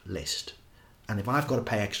wish list. And if I've got to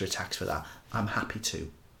pay extra tax for that, I'm happy to.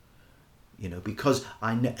 You know, because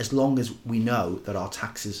as long as we know that our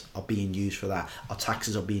taxes are being used for that, our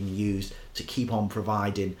taxes are being used to keep on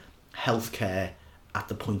providing healthcare at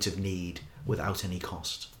the point of need without any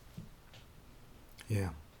cost. Yeah.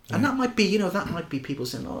 And that might be, you know, that might be people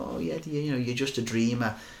saying, oh yeah, you know, you're just a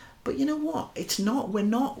dreamer. But you know what? It's not.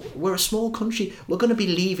 We're a small country. We're going to be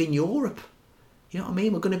leaving Europe. You know what I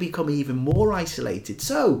mean? We're going to become even more isolated.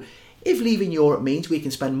 So if leaving Europe means we can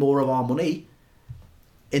spend more of our money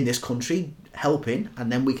in this country helping, and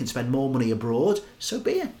then we can spend more money abroad, so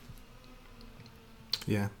be it.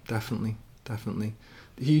 Yeah, definitely.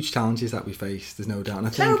 The huge challenges that we face, there's no doubt.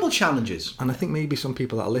 And Terrible challenges. And I think maybe some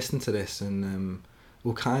people that are listening to this and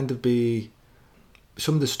will kind of be,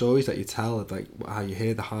 some of the stories that you tell, like how you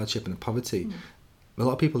hear the hardship and the poverty, a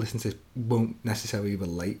lot of people listening to this won't necessarily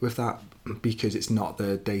relate with that because it's not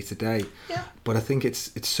their day-to-day. Yeah. But I think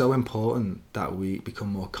it's so important that we become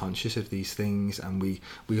more conscious of these things and we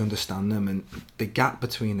understand them, and the gap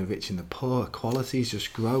between the rich and the poor, equality is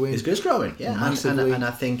just growing. It's just growing, yeah. And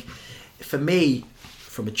I think, for me,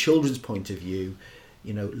 from a children's point of view,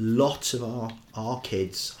 you know, lots of our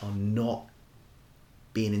kids are not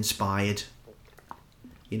being inspired,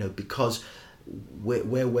 you know, because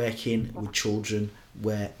we're working with children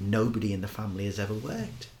where nobody in the family has ever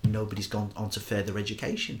worked. Nobody's gone on to further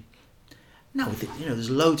education. Now, you know, there's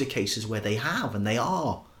loads of cases where they have and they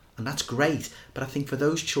are, and that's great. But I think for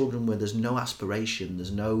those children where there's no aspiration,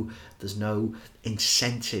 there's no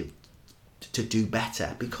incentive to do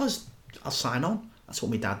better, because I'll sign on. That's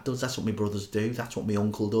what my dad does. That's what my brothers do. That's what my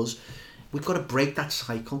uncle does. We've got to break that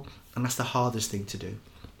cycle, and that's the hardest thing to do.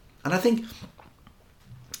 And I think,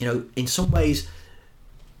 you know, in some ways,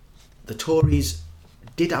 the Tories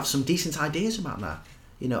did have some decent ideas about that.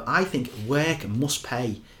 You know, I think work must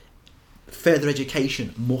pay, further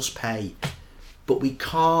education must pay, but we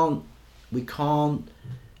can't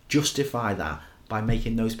justify that by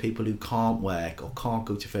making those people who can't work or can't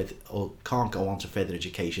go on to further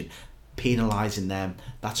education, penalising them.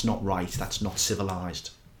 That's not right. That's not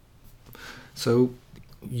civilised. So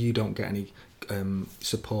you don't get any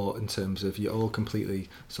support in terms of, you're all completely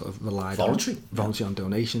sort of relied voluntary on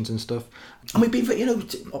donations and stuff. And we've been, you know,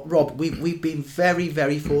 Rob, we've been very,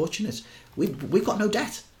 very fortunate. We've got no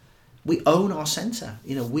debt. We own our centre.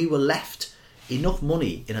 You know, we were left enough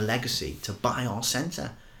money in a legacy to buy our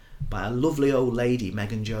centre by a lovely old lady,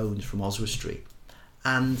 Megan Jones from Oswestry,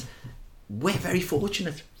 and we're very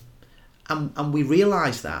fortunate. And we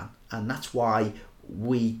realise that, and that's why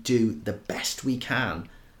we do the best we can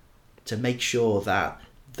to make sure that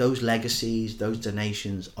those legacies, those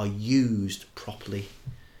donations are used properly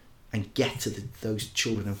and get to those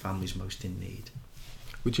children and families most in need.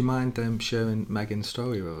 Would you mind sharing Megan's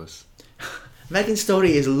story with us? Megan's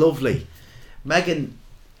story is lovely. Megan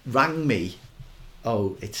rang me,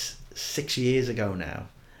 it's 6 years ago now.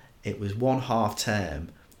 It was one half term.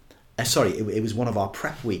 It was one of our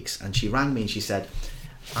prep weeks, and she rang me and she said,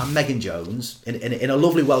 I'm Megan Jones, in a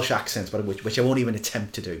lovely Welsh accent, but which I won't even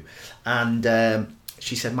attempt to do. And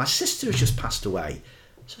she said, my sister has just passed away.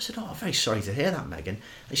 So I said, I'm very sorry to hear that, Megan.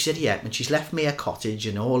 And she said, yeah, and she's left me a cottage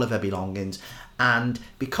and all of her belongings. And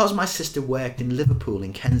because my sister worked in Liverpool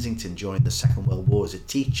in Kensington during the Second World War as a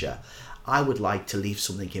teacher, I would like to leave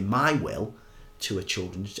something in my will to a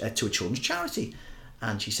children's charity.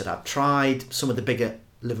 And she said, I've tried some of the bigger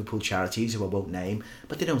Liverpool charities, who I won't name,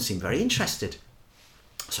 but they don't seem very interested.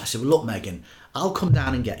 So I said, well, look, Megan, I'll come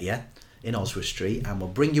down and get you in Oswestry and we'll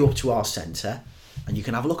bring you up to our centre and you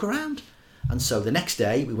can have a look around. And so the next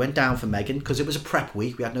day we went down for Megan, because it was a prep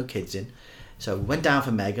week, we had no kids in. So we went down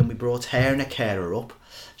for Megan, we brought her and a carer up.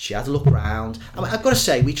 She had a look around. And I've got to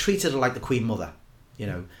say, we treated her like the Queen Mother. You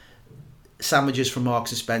know, sandwiches from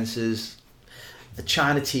Marks and Spencer's, a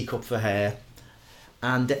china teacup for her.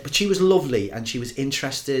 But she was lovely and she was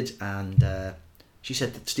interested, and she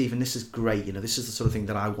said, Stephen, this is great, you know, this is the sort of thing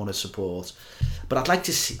that I want to support, but I'd like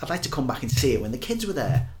to come back and see it when the kids were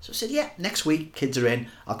there. So I said, yeah, next week, kids are in,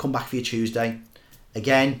 I'll come back for you Tuesday.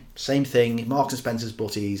 Again, same thing, Marks and Spencer's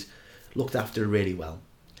butties, looked after her really well.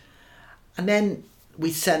 And then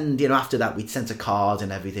we'd send, after that, we'd send a card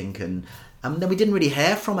and everything, and then we didn't really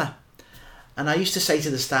hear from her. And I used to say to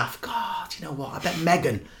the staff, God, you know what, I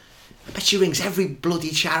bet she rings every bloody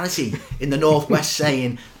charity in the Northwest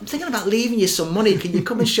saying, I'm thinking about leaving you some money, can you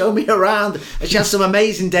come and show me around? And she has some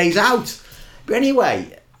amazing days out. But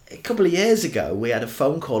anyway, a couple of years ago, we had a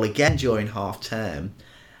phone call again during half term,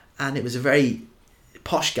 and it was a very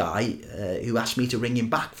posh guy who asked me to ring him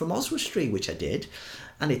back from Oswestry, which I did.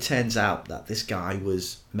 And it turns out that this guy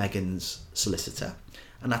was Megan's solicitor,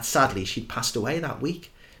 and that sadly she'd passed away that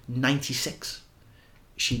week, 96.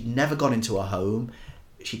 She'd never gone into a home.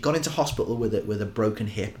 She'd gone into hospital with a broken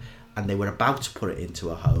hip, and they were about to put it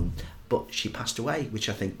into a home, but she passed away, which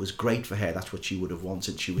I think was great for her. That's what she would have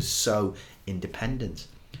wanted. She was so independent.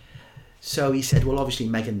 So he said, well, obviously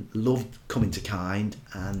Megan loved coming to Kind,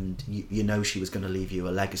 and you know she was going to leave you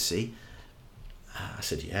a legacy. I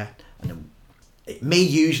said, yeah. And then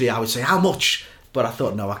usually I would say, how much? But I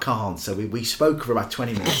thought, no, I can't. So we spoke for about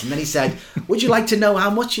 20 minutes. And then he said, would you like to know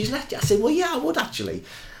how much she's left you? I said, well, yeah, I would actually.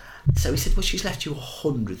 So he said, well, she's left you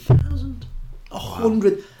 100,000.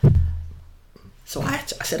 100. So I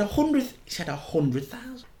said, 100. He said,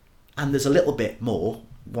 100,000. And there's a little bit more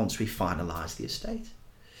once we finalised the estate.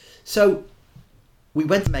 So we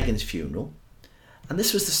went to Megan's funeral. And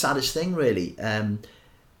this was the saddest thing, really.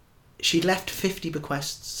 She'd left 50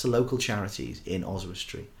 bequests to local charities in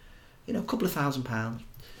Oswestry. A couple of £1,000.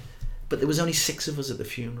 But there was only 6 of us at the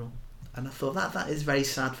funeral. And I thought, that is very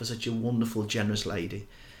sad for such a wonderful, generous lady.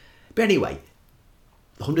 But anyway,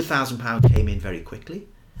 the £100,000 came in very quickly.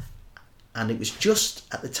 And it was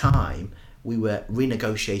just at the time we were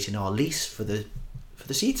renegotiating our lease for the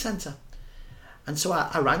seed centre. And so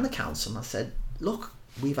I rang the council and I said, look,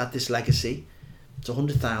 we've had this legacy. It's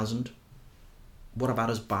 100,000. What about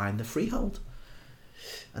us buying the freehold?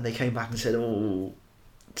 And they came back and said, oh,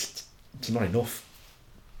 it's not enough.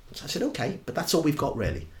 So I said, okay, but that's all we've got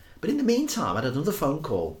really. But in the meantime, I had another phone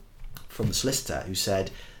call from the solicitor who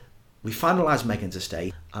said, we finalised Megan's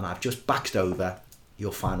estate and I've just backed over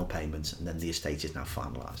your final payments, and then the estate is now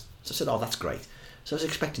finalised. So I said, oh, that's great. So I was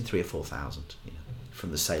expecting 3,000 or 4,000, from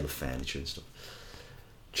the sale of furniture and stuff.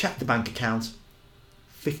 Checked the bank account,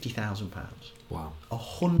 £50,000. Wow.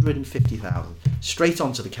 150,000 straight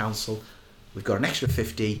onto the council. We've got an extra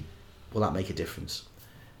 50. Will that make a difference?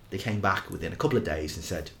 They came back within a couple of days and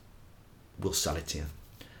said, we'll sell it to you.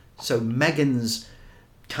 So Megan's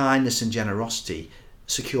kindness and generosity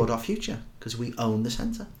secured our future because we own the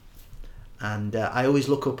centre. And I always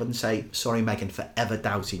look up and say, sorry, Megan, for ever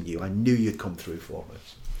doubting you. I knew you'd come through for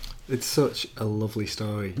us. It's such a lovely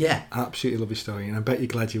story. Yeah. Absolutely lovely story. And I bet you're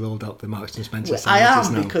glad you rolled out the Marks and Spencer. Well, I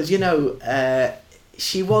am, because,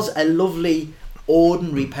 she was a lovely,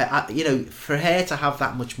 ordinary for her to have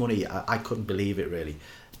that much money, I couldn't believe it, really.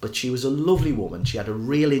 But she was a lovely woman. She had a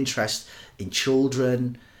real interest in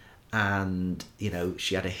children, and,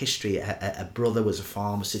 she had a history. Her brother was a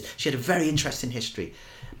pharmacist. She had a very interesting history.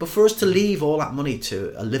 But for us to leave all that money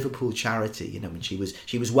to a Liverpool charity, when she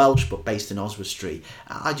was Welsh but based in Oswestry,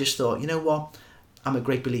 I just thought, you know what? I'm a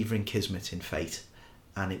great believer in kismet, in fate,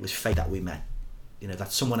 and it was fate that we met.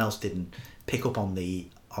 That someone else didn't pick up on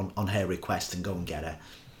her request and go and get her.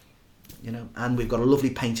 And we've got a lovely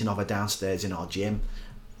painting of her downstairs in our gym,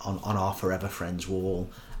 on our Forever Friends wall.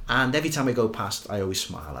 And every time we go past, I always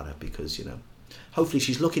smile at her because, hopefully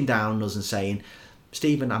she's looking down on us and saying,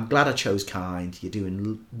 Stephen, I'm glad I chose Kind. You're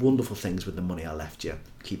doing wonderful things with the money I left you.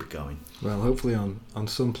 Keep it going. Well, hopefully on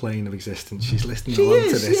some plane of existence, she's listening along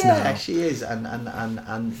to this now. Yeah, she is.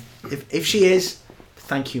 And if she is,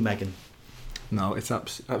 thank you, Megan. No, it's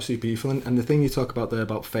absolutely beautiful. And the thing you talk about there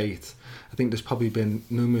about fate, I think there's probably been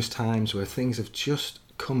numerous times where things have just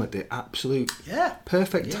come at the absolute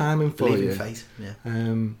perfect timing for Believe you. In fate. Yeah.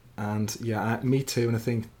 And yeah, me too. And I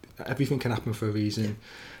think everything can happen for a reason. Yeah.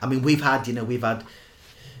 I mean, we've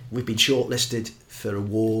been shortlisted for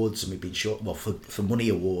awards, and we've been for money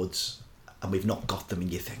awards, and we've not got them.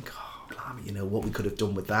 And you think, oh, blimey, what we could have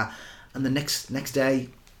done with that. And the next day,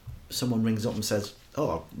 someone rings up and says, oh,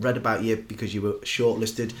 I read about you because you were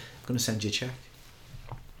shortlisted. I'm going to send you a cheque.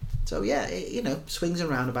 So yeah, swings and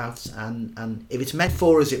roundabouts, and if it's meant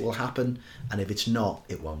for us, it will happen, and if it's not,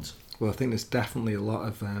 it won't. Well, I think there's definitely a lot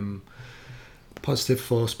of positive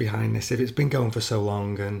force behind this if it's been going for so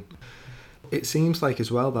long. And it seems like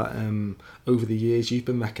as well that over the years you've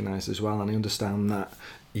been recognised as well, and I understand that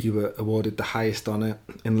you were awarded the highest honour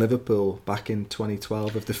in Liverpool back in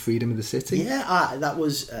 2012 of the Freedom of the City. Yeah, that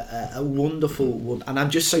was a wonderful one, and I'm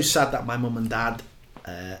just so sad that my mum and dad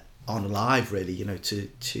aren't alive, really,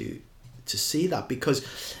 to see that, because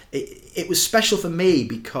it was special for me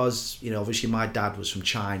because, obviously my dad was from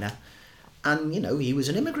China, And, he was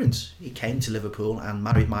an immigrant. He came to Liverpool and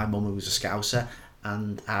married my mum, who was a Scouser,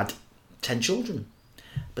 and had 10 children.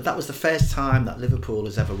 But that was the first time that Liverpool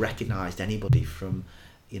has ever recognised anybody from,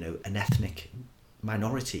 an ethnic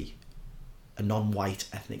minority, a non-white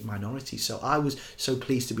ethnic minority. So I was so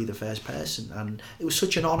pleased to be the first person, and it was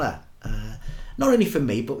such an honour, not only for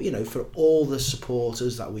me, but for all the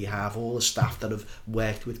supporters that we have, all the staff that have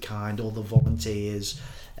worked with Kind, all the volunteers,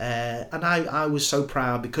 and I was so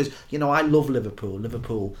proud because I love Liverpool.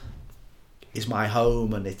 Liverpool is my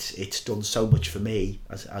home, and it's done so much for me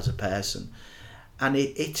as a person, and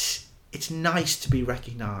it's nice to be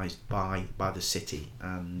recognised by the city,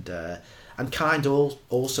 and Kind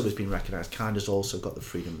also has been recognised. Kind has also got the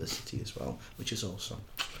Freedom of the City as well, which is also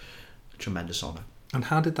a tremendous honour. And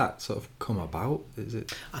how did that sort of come about? Is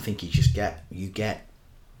it? I think you get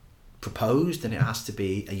proposed, and it has to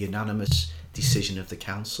be a unanimous decision of the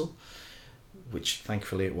council, which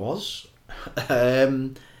thankfully it was.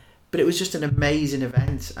 But it was just an amazing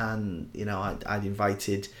event, and I'd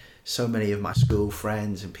invited so many of my school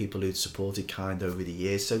friends and people who'd supported Kind over the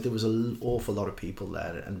years, so there was an awful lot of people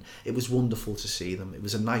there, and it was wonderful to see them. It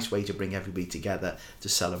was a nice way to bring everybody together to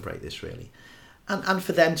celebrate this, really, and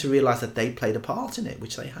for them to realise that they played a part in it,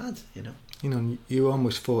 which they had. You were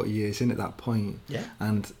almost 40 years in at that point. Yeah.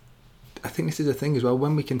 And I think this is the thing as well,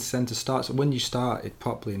 when we can centre start, so when you started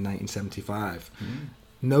properly in 1975,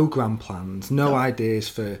 no grand plans, no ideas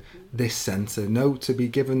for this centre, no to be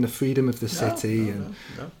given the freedom of the city, and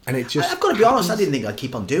it just... I've got to be honest, I didn't think I'd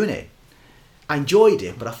keep on doing it. I enjoyed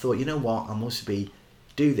it, but I thought, what, I must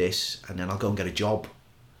do this, and then I'll go and get a job.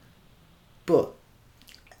 But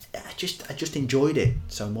I just enjoyed it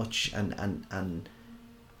so much, and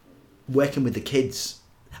working with the kids.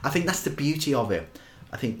 I think that's the beauty of it.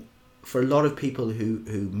 I think for a lot of people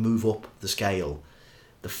who move up the scale,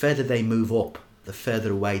 the further they move up, the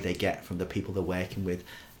further away they get from the people they're working with.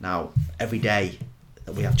 Now, every day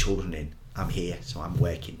that we have children in, I'm here, so I'm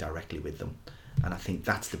working directly with them, and I think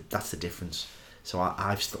that's the difference. So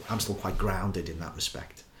I'm still quite grounded in that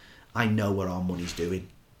respect. I know what our money's doing.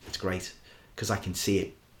 It's great because I can see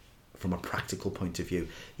it from a practical point of view.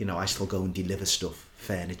 I still go and deliver stuff,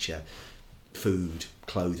 furniture, food,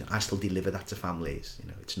 clothing. I still deliver that to families.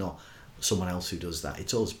 It's not someone else who does that.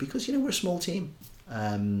 It's us, because we're a small team.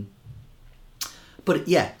 But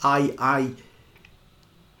yeah, I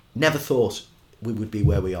never thought we would be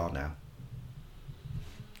where we are now,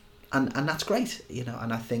 and that's great.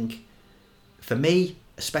 And I think for me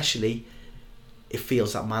especially, it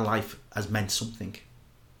feels that my life has meant something,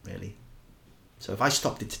 really. So if I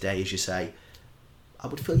stopped it today, as you say, I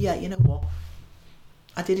would feel, yeah, you know what,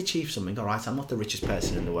 I did achieve something. All right, I'm not the richest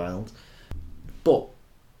person in the world, but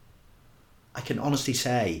I can honestly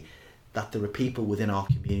say that there are people within our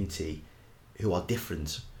community who are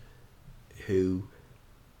different, who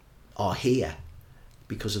are here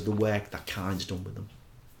because of the work that Kind's done with them.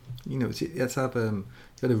 It's had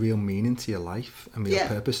a real meaning to your life and real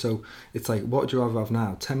purpose. So it's like, what do you rather have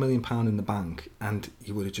now? £10 million in the bank, and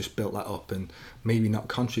you would have just built that up and maybe not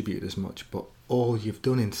contributed as much, but all you've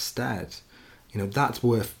done instead, that's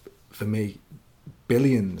worth, for me,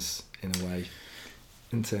 billions in a way.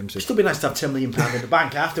 In terms of... It'd still be nice to have £10 million in the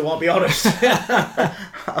bank after, I'll be honest.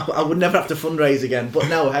 I would never have to fundraise again, but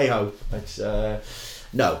no, hey ho. It's I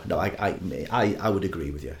would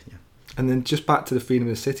agree with you. Yeah. And then just back to the Freedom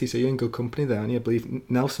of the City, so you're in good company there, and I believe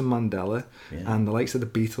Nelson Mandela and the likes of the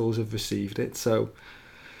Beatles have received it. So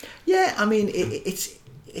yeah, I mean, it's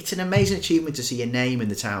an amazing achievement to see your name in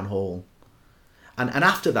the town hall, and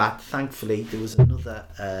after that, thankfully, there was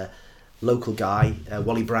another local guy,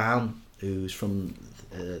 Wally Brown, who's from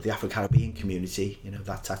the Afro-Caribbean community.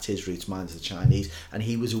 That's his roots, mine's the Chinese, and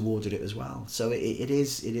he was awarded it as well. So it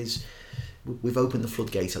is. We've opened the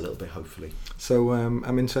floodgate a little bit, hopefully. So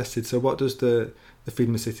I'm interested. So what does the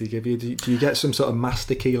Freedom of the City give you? Do you get some sort of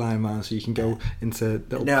master key line man so you can go into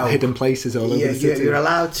hidden places all over the city? You're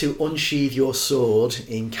allowed to unsheathe your sword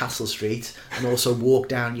in Castle Street, and also walk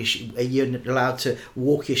down you're allowed to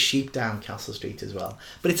walk your sheep down Castle Street as well.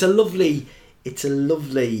 But it's a lovely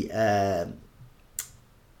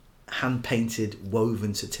hand-painted,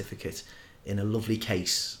 woven certificate in a lovely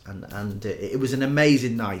case, and it was an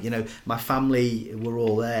amazing night. My family were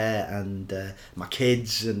all there, and my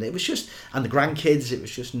kids, and it was just, and the grandkids. It was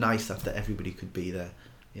just nice that everybody could be there.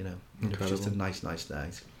 It was just a nice night.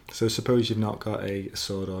 So suppose you've not got a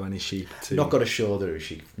sword or any sheep to... Not got a sword or a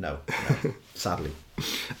sheep, no, sadly.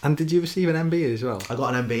 And did you receive an MBE as well? I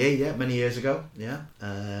got an MBE, many years ago,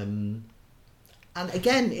 and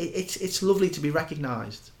again, it's lovely to be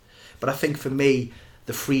recognised. But I think for me,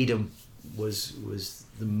 the freedom was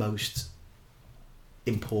the most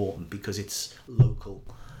important because it's local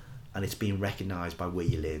and it's being recognised by where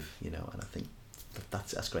you live, you know, and I think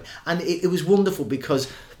that's great. And it was wonderful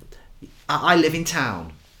because I live in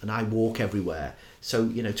town and I walk everywhere. So,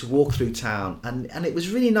 you know, to walk through town, and it was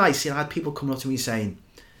really nice. You know, I had people coming up to me saying,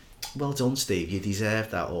 well done, Steve, you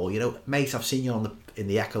deserve that. Or, you know, mate, I've seen you in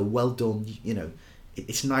the Echo, well done. You know,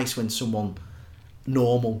 it's nice when someone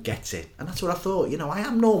normal gets it. And that's what I thought, you know, I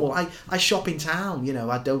am normal. I shop in town, you know,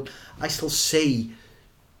 I still see,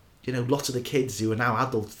 you know, lots of the kids who are now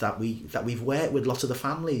adults that we've worked with, lots of the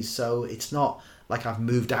families. So it's not like I've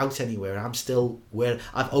moved out anywhere. I'm still where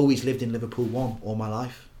I've always lived in Liverpool 1 all my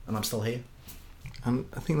life, and I'm still here. And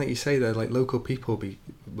I think, like you say there, like local people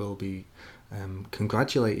will be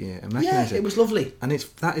congratulate you and recognise it. It was lovely. And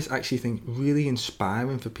that is actually, I think, really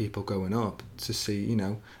inspiring for people going up to see, you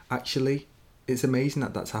know, actually, it's amazing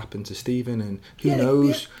that that's happened to Stephen, and who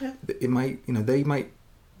knows, it might, you know, they might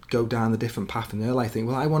go down a different path in their life, think,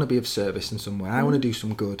 well, I want to be of service in some way, I want to do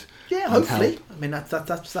some good. Yeah, hopefully. Help. I mean, that's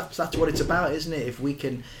what it's about, isn't it? If we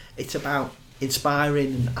can, it's about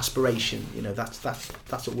inspiring and aspiration, you know, that's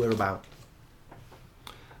what we're about.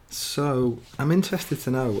 So I'm interested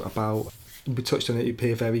to know about, we touched on it, you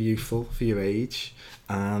appear very youthful for your age,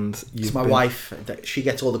 and it's my wife, she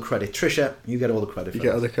gets all the credit. Trisha, you get all the credit. You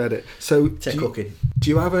get all the credit. So cooking. Do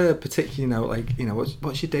you have a particular, you know, like, you know,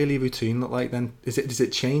 what's your daily routine look like then? Does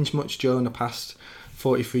it change much during the past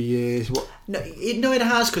 43 years? No, it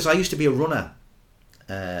has, because I used to be a runner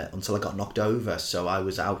until I got knocked over. So I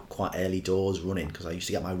was out quite early doors running, because I used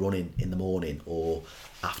to get my running in the morning or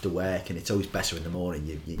after work, and it's always better in the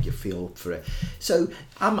morning. You feel up for it. So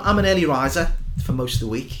I'm an early riser for most of the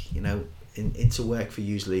week. You know, into work for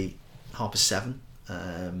usually 7:30.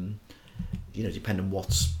 You know, depending on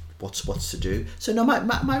what's to do. So no,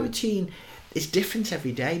 my routine is different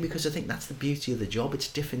every day, because I think that's the beauty of the job. It's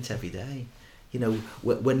different every day. You know,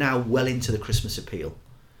 we're now well into the Christmas appeal.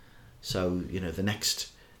 So, you know, the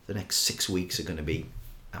next 6 weeks are going to be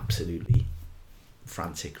absolutely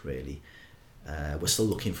frantic, really. We're still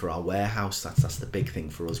looking for our warehouse. That's the big thing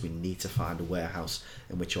for us. We need to find a warehouse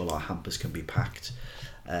in which all our hampers can be packed.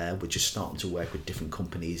 We're just starting to work with different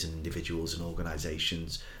companies and individuals and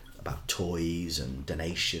organisations about toys and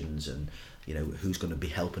donations, and, you know, who's going to be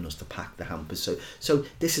helping us to pack the hampers. So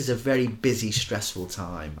this is a very busy, stressful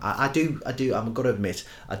time. I've got to admit,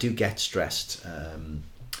 I do get stressed.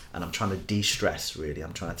 And I'm trying to de-stress, really.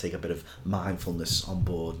 I'm trying to take a bit of mindfulness on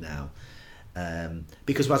board now.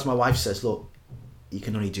 Because as my wife says, look, you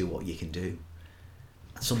can only do what you can do.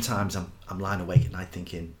 And sometimes I'm lying awake at night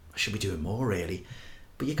thinking, I should be doing more, really.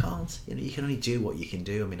 But you can't. You know, you can only do what you can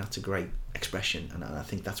do. I mean, that's a great expression. And I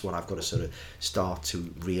think that's what I've got to sort of start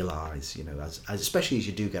to realise, you know, as especially as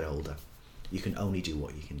you do get older. You can only do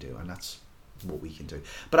what you can do. And that's what we can do.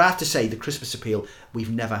 But I have to say, the Christmas appeal,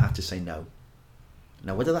 we've never had to say no.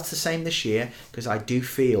 Now, whether that's the same this year, because I do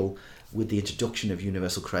feel with the introduction of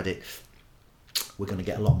Universal Credit, we're going to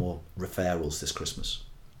get a lot more referrals this Christmas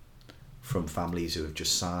from families who have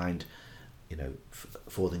just signed, you know,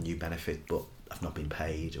 for the new benefit, but have not been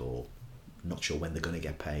paid or not sure when they're going to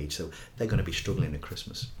get paid. So they're going to be struggling at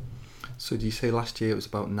Christmas. So do you say last year it was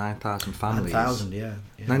about 9,000 families? 9,000, yeah.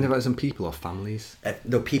 9,000 people or families?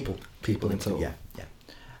 No, people. People in total. Yeah.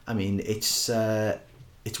 I mean, it's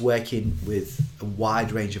working with a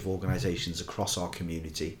wide range of organisations across our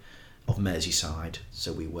community of Merseyside.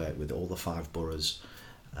 So we work with all the 5 boroughs.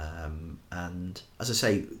 And as I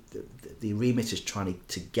say, the remit is trying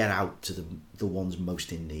to get out to the ones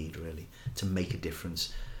most in need, really, to make a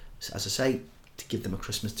difference. As I say, to give them a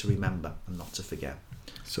Christmas to remember and not to forget.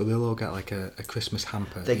 So they'll all get like a Christmas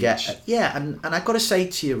hamper. They get, yeah, and I've got to say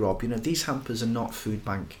to you, Rob, you know, these hampers are not food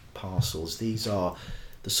bank parcels. These are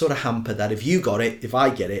the sort of hamper that if I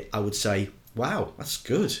get it, I would say, wow, that's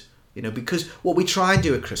good. You know, because what we try and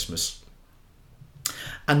do at Christmas,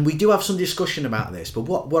 and we do have some discussion about this, but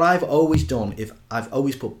what I've always done, I've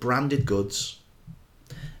always put branded goods,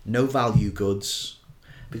 no value goods,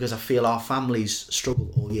 because I feel our families struggle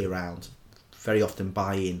all year round, very often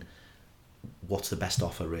buying what's the best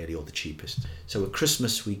offer, really, or the cheapest. So at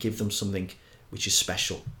Christmas, we give them something which is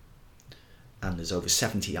special. And there's over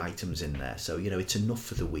 70 items in there, so, you know, it's enough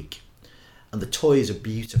for the week. And the toys are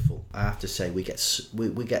beautiful. I have to say, we get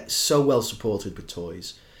so well supported with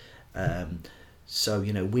toys. So,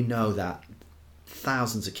 you know, we know that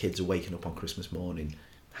thousands of kids are waking up on Christmas morning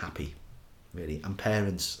happy, really, and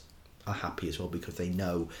parents are happy as well, because they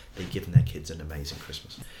know they've given their kids an amazing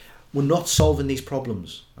Christmas. We're not solving these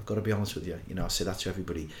problems, I've got to be honest with you. You know, I say that to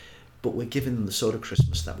everybody, but we're giving them the sort of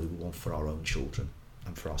Christmas that we want for our own children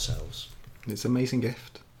and for ourselves. It's an amazing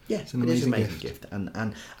gift. Yeah, it's an it is an amazing amazing gift.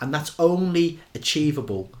 And that's only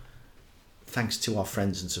achievable thanks to our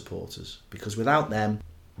friends and supporters, because without them,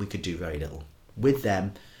 we could do very little. With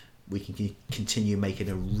them, we can continue making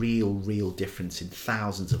a real difference in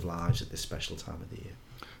thousands of lives at this special time of the year.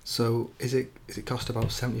 So is it cost about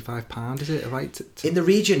 £75? Is it right? In the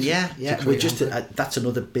region, yeah. We're just hamper? that's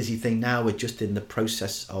another busy thing now. We're just in the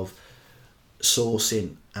process of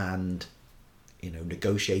sourcing and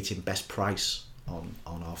negotiating best price on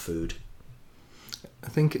our food. I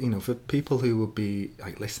think for people who would be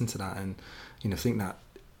like listen to that and think that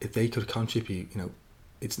if they could contribute,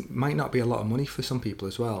 it might not be a lot of money for some people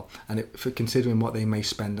as well, and for considering what they may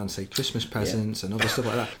spend on say Christmas presents and other stuff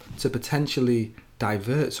like that, to potentially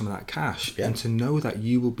divert some of that cash and to know that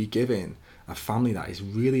you will be giving a family that is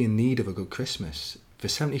really in need of a good Christmas for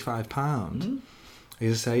 £75.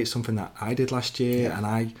 As I say, it's something that I did last year, and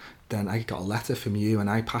I got a letter from you, and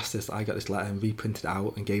I got this letter and reprinted it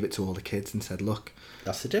out and gave it to all the kids and said, look,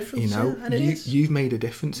 that's the difference. You've made a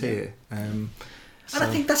difference here. And I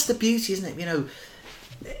think that's the beauty, isn't it?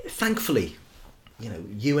 Thankfully,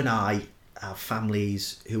 you and I have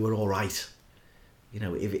families who are all right.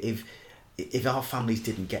 If our families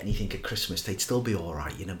didn't get anything at Christmas, they'd still be all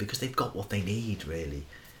right, because they've got what they need, really.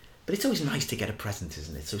 But it's always nice to get a present,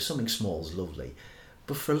 isn't it? So something small is lovely.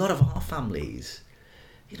 But for a lot of our families,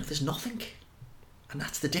 there's nothing. And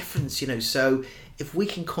that's the difference, So if we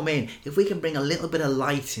can come in, if we can bring a little bit of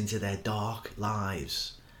light into their dark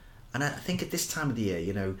lives. And I think at this time of the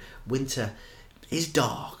year, winter is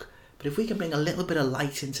dark. But if we can bring a little bit of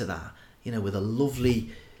light into that, with a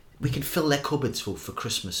lovely... We can fill their cupboards for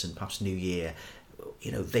Christmas and perhaps New Year.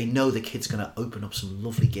 They know the kid's going to open up some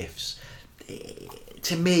lovely gifts.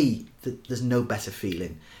 To me, there's no better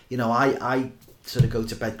feeling. I sort of go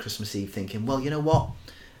to bed Christmas Eve thinking, well, you know what?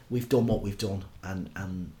 We've done what we've done.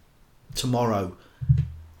 And tomorrow,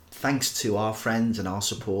 thanks to our friends and our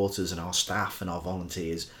supporters and our staff and our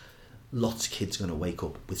volunteers, lots of kids are going to wake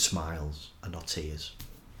up with smiles and not tears.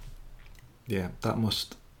 Yeah, that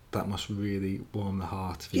must really warm the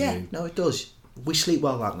heart for you. Yeah, no, it does. We sleep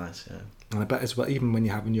well that night. Yeah. And I bet as well, even when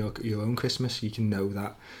you're having your own Christmas, you can know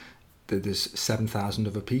that there's 7,000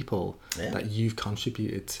 other people that you've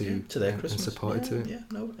contributed to their Christmas and supported to it. Yeah,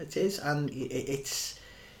 no, it is, and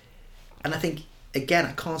and I think again,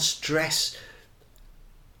 I can't stress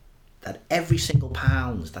that every single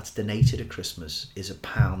pound that's donated at Christmas is a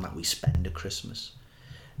pound that we spend at Christmas.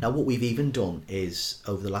 Now, what we've even done is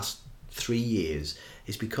over the last 3 years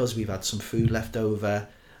is because we've had some food left over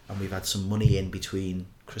and we've had some money in between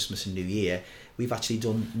Christmas and New Year, we've actually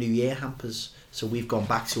done New Year hampers. So we've gone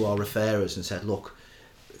back to our referrers and said, look,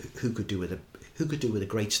 who could do with a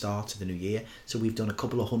great start to the new year? So we've done a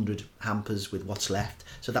couple of 100 hampers with what's left,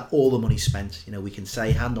 so that all the money's spent. We can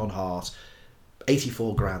say hand on heart,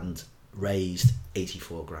 84 grand raised,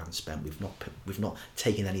 84 grand spent. We've not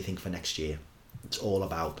taken anything for next year. It's all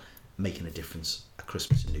about making a difference at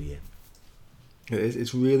Christmas and New Year.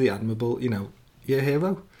 It's really admirable. You're a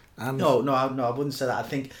hero. And no, I wouldn't say that. I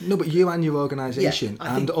think but you and your organisation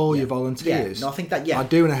and all your volunteers I think that are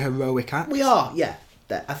doing a heroic act. We are, yeah.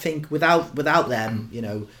 I think without them,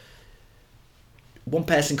 one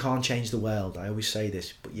person can't change the world. I always say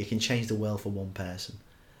this, but you can change the world for one person.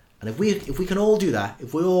 And if we can all do that,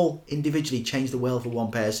 if we all individually change the world for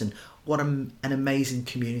one person, what an amazing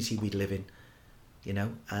community we'd live in,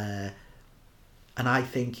 And I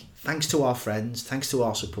think thanks to our friends, thanks to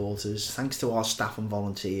our supporters, thanks to our staff and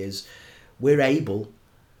volunteers, we're able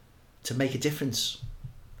to make a difference.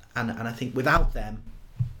 And I think without them,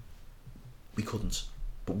 we couldn't.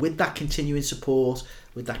 But with that continuing support,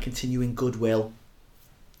 with that continuing goodwill,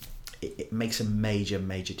 it makes a major,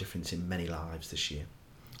 major difference in many lives this year.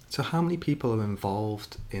 So how many people are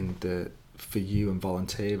involved for you and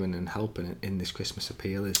volunteering and helping in this Christmas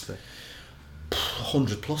appeal? Is there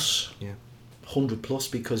 100 plus? Yeah. 100 plus,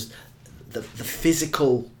 because the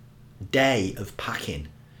physical day of packing,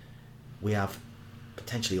 we have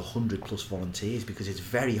potentially 100 plus volunteers, because it's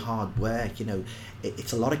very hard work.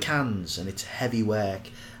 It's a lot of cans and it's heavy work,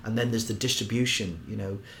 and then there's the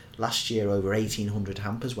distribution. Last year over 1,800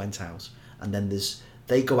 hampers went out, and then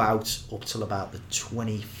they go out up till about the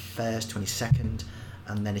 21st, 22nd,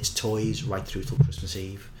 and then it's toys right through till Christmas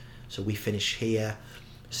Eve. So we finish here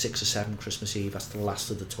 6 or 7 Christmas Eve. That's the last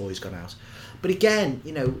of the toys gone out. But again,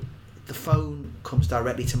 the phone comes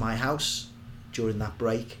directly to my house during that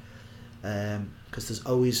break, because there's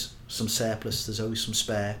always some surplus, there's always some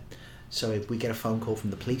spare. So if we get a phone call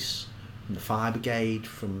from the police, from the fire brigade,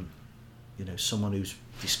 from someone who's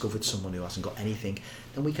discovered someone who hasn't got anything,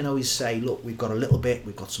 then we can always say, look, we've got a little bit,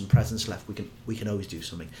 we've got some presents left, we can always do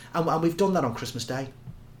something. And we've done that on Christmas Day.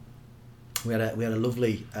 we had a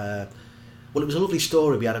lovely. Well, it was a lovely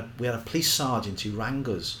story. We had a police sergeant who rang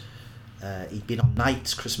us. He'd been on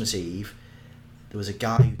nights Christmas Eve. There was a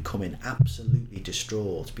guy who'd come in absolutely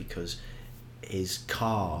distraught because his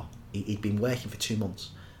car. He'd been working for 2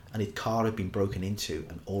 months, and his car had been broken into,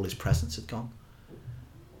 and all his presents had gone.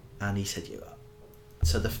 And he said,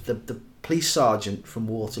 so the police sergeant from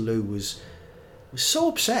Waterloo was so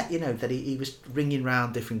upset, that he was ringing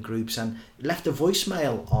round different groups and left a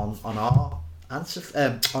voicemail on our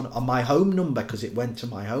answer on my home number, because it went to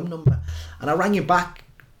my home number. And I rang him back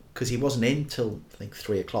because he wasn't in till I think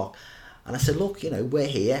 3:00, and I said, look, we're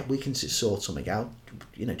here, we can sort something out.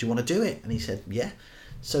 Do you want to do it? And he said, yeah.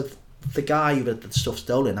 So the guy who had the stuff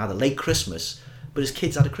stolen had a late Christmas, but his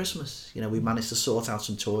kids had a Christmas. We managed to sort out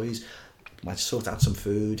some toys, might sort out some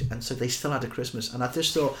food, and so they still had a Christmas. And I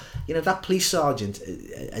just thought, that police sergeant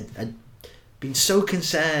had been so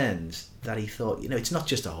concerned that he thought, it's not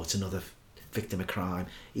just, it's another victim of crime.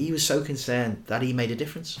 He was so concerned that he made a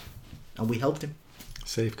difference, and we helped him.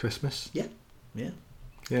 Save Christmas. Yeah.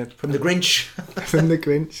 From the Grinch. From the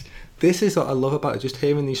Grinch. This is what I love about it, just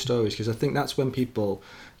hearing these stories, because I think that's when people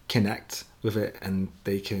connect with it and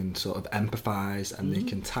they can sort of empathise and they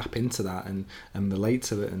can tap into that and relate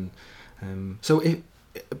to it. And so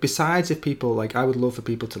besides, if people, I would love for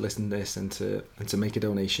people to listen to this and to make a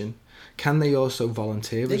donation, can they also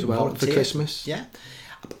volunteer as well for Christmas? Yeah.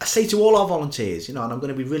 I say to all our volunteers, and I'm going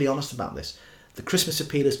to be really honest about this, the Christmas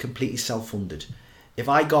appeal is completely self-funded. If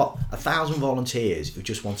I got 1,000 volunteers who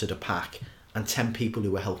just wanted a pack and 10 people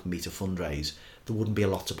who were helping me to fundraise, there wouldn't be a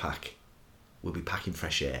lot to pack. We'll be packing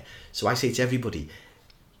fresh air. So I say to everybody,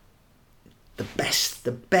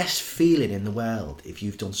 the best feeling in the world, if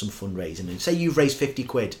you've done some fundraising and say you've raised 50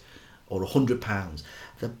 quid or £100,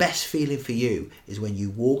 the best feeling for you is when you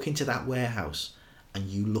walk into that warehouse and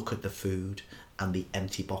you look at the food and the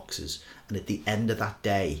empty boxes, and at the end of that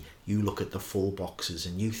day you look at the full boxes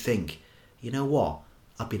and you think, you know what,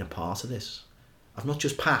 I've been a part of this. I've not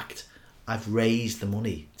just packed, I've raised the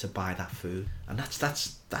money to buy that food. And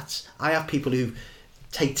that's I have people who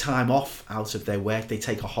take time off out of their work, they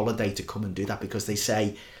take a holiday to come and do that because they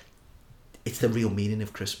say it's the real meaning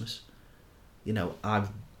of Christmas. I've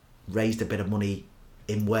raised a bit of money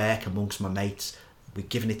in work amongst my mates, we've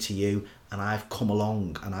given it to you, and I've come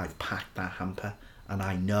along and I've packed that hamper, and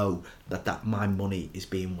I know that my money is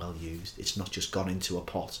being well used. It's not just gone into a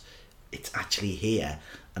pot, it's actually here,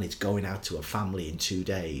 and it's going out to a family in 2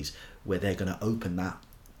 days where they're going to open that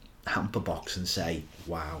hamper box and say,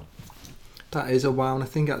 wow. That is a wow, and I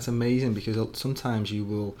think that's amazing, because sometimes you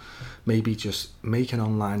will maybe just make an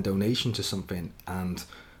online donation to something and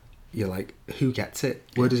you're like, who gets it?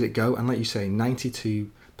 Where does it go? And like you say, 92%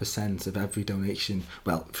 of every donation,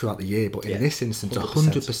 well, throughout the year, but in this instance,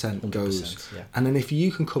 100% goes. Yeah. And then if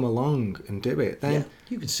you can come along and do it, then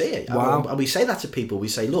you can see it. Wow. And we say that to people. We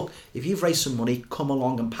say, look, if you've raised some money, come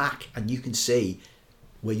along and pack, and you can see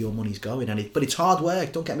where your money's going. But it's hard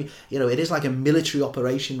work, don't get me, it is like a military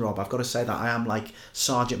operation, Rob. I've got to say that I am like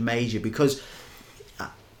Sergeant Major, because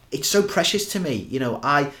it's so precious to me.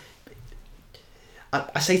 I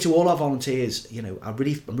say to all our volunteers, I'm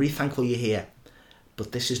really thankful you're here,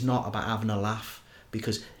 but this is not about having a laugh,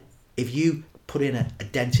 because if you put in a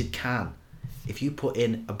dented can, if you put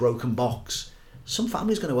in a broken box, some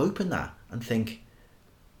family's going to open that and think,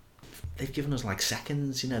 they've given us like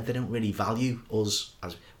seconds, they don't really value us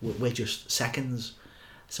as we're just seconds.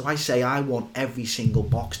 So I say I want every single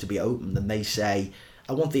box to be opened, and they say,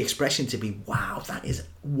 I want the expression to be, wow, that is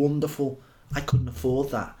wonderful. I couldn't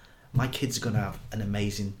afford that. My kids are going to have an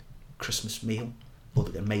amazing Christmas meal, or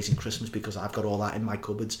an amazing Christmas, because I've got all that in my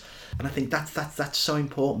cupboards. And I think that's so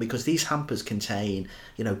important, because these hampers contain,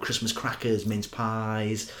 Christmas crackers, mince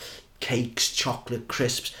pies, cakes, chocolate,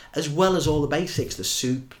 crisps, as well as all the basics, the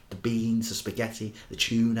soup, the beans, the spaghetti, the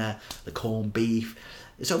tuna, the corned beef.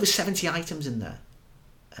 There's over 70 items in there,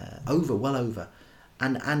 well over.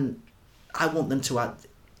 And I want them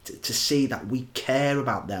to see that we care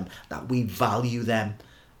about them, that we value them.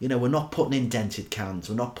 We're not putting in dented cans,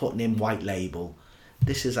 we're not putting in white label.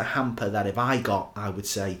 This is a hamper that if I got, I would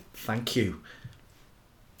say, thank you.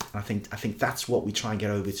 I think that's what we try and get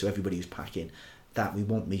over to everybody who's packing, that we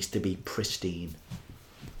want these to be pristine.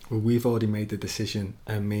 Well, we've already made the decision,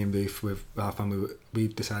 me and Ruth, with our family,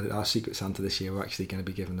 we've decided our Secret Santa this year, we're actually going to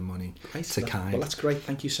be giving the money to Kind. Well, that's great,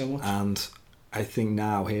 thank you so much. And I think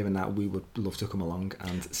now, hearing that, we would love to come along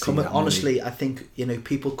and see that honestly, money. I think,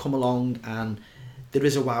 people come along and there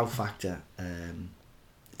is a wow factor.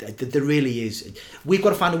 There really is. We've got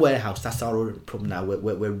to find a warehouse. That's our problem now.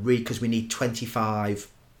 We're because we need 25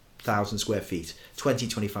 25,000 square feet,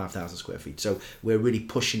 25,000 square feet. So we're really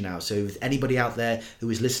pushing now. So if anybody out there who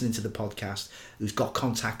is listening to the podcast, who's got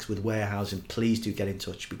contacts with warehousing, please do get in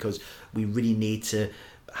touch, because we really need to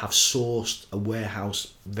have sourced a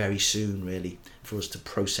warehouse very soon, really, for us to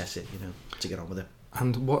process it, to get on with it.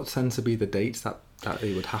 And what tend to be the dates that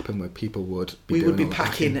it would happen where people would be We would be doing all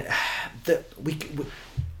the packing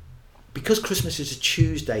because Christmas is a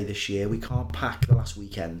Tuesday this year. We can't pack the last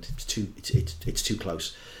weekend. It's too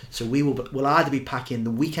close. So we'll either be packing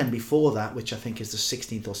the weekend before that, which I think is the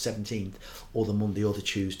 16th or 17th, or the Monday or the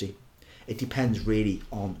Tuesday. It depends really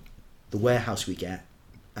on the warehouse we get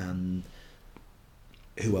and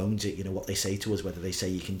who owns it. What they say to us, whether they say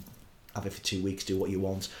you can have it for 2 weeks, do what you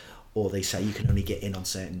want, or they say you can only get in on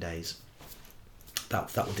certain days.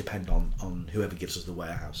 That will depend on whoever gives us the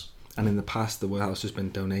warehouse. And in the past, the warehouse has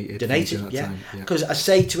been donated, yeah. Because I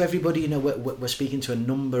say to everybody, we're speaking to a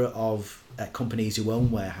number of companies who own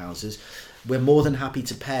warehouses. We're more than happy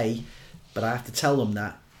to pay, but I have to tell them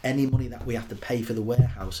that any money that we have to pay for the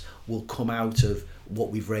warehouse will come out of what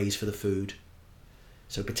we've raised for the food.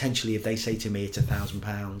 So potentially, if they say to me it's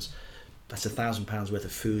 £1,000, that's £1,000 worth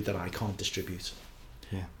of food that I can't distribute.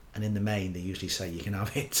 Yeah. And in the main, they usually say you can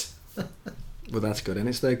have it. Well, that's good, and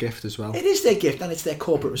it's their gift as well. It is their gift, and it's their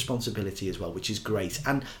corporate responsibility as well, which is great.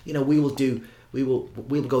 And we will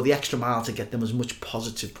go the extra mile to get them as much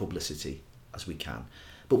positive publicity as we can.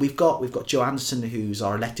 But we've got Joe Anderson, who's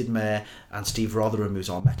our elected mayor, and Steve Rotherham, who's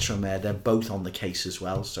our Metro mayor. They're both on the case as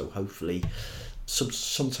well. So hopefully,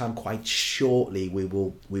 sometime quite shortly, we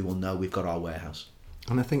will know we've got our warehouse.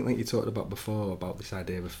 And I think, like you talked about before, about this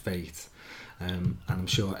idea of fate. And I'm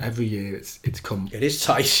sure every year it's come. It is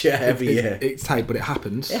tight, yeah. Every year it's tight, but it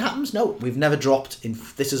happens. It happens. No, we've never dropped.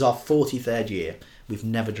 This is our 43rd year. We've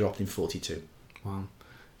never dropped in 42. Wow.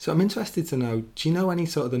 So I'm interested to know. Do you know any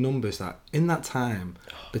sort of the numbers that in that time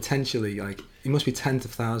potentially, like, it must be tens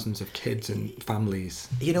of thousands of kids and families?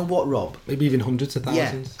 You know what, Rob? Maybe even hundreds of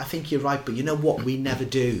thousands. Yeah, I think you're right. But you know what? We never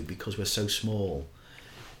do, because we're so small.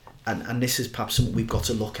 And this is perhaps something we've got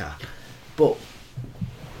to look at. But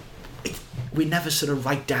we never sort of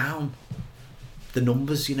write down the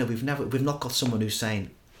numbers. We've not got someone who's saying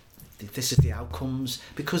this is the outcomes,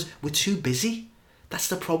 because we're too busy. That's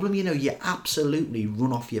the problem. You absolutely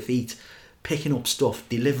run off your feet, picking up stuff,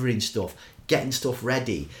 delivering stuff, getting stuff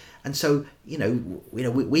ready. And so we get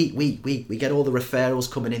all the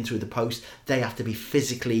referrals coming in through the post. They have to be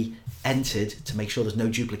physically entered to make sure there's no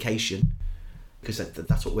duplication, because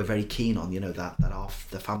that's what we're very keen on. That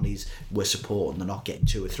the families we're supporting, they're not getting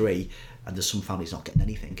 2 or 3. And there's some families not getting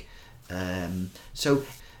anything. So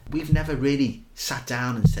we've never really sat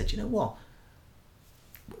down and said, you know what,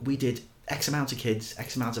 we did X amount of kids,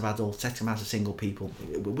 X amount of adults, X amount of single people.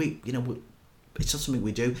 It's not something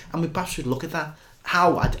we do, and we perhaps should look at that.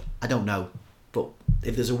 How, I don't know, but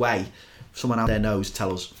if there's a way, someone out there knows,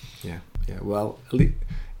 tell us. Yeah. Well,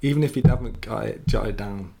 even if you haven't got it jotted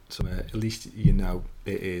down somewhere, at least it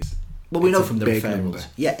is. Well, we know from the big referrals. Number.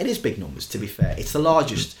 Yeah, it is big numbers, to be fair. It's the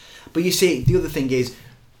largest. But you see, the other thing is,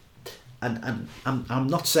 and I'm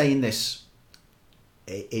not saying this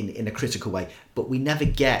in a critical way, but we never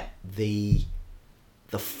get the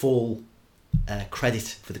full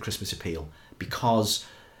credit for the Christmas appeal, because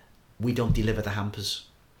we don't deliver the hampers.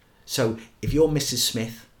 So if you're Mrs.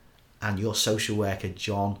 Smith and your social worker,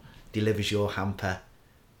 John, delivers your hamper,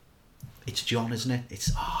 it's John, isn't it?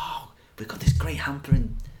 It's, we've got this great hamper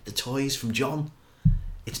and the toys from John.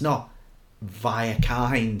 It's not via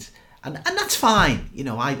kind, and that's fine.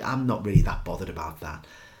 I'm not really that bothered about that,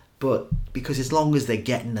 but because as long as they're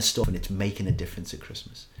getting the stuff and it's making a difference at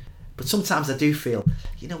Christmas. But sometimes I do feel,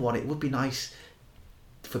 you know what, it would be nice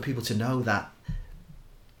for people to know that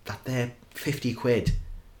their 50 quid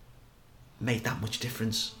made that much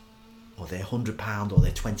difference, or their £100 or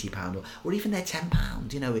their £20 or even their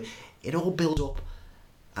 £10. It all builds up.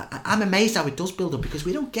 I'm amazed how it does build up, because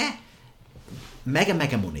we don't get mega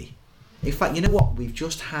money. In fact, you know what? We've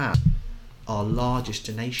just had our largest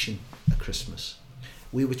donation at Christmas.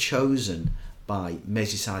 We were chosen by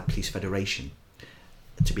Merseyside Police Federation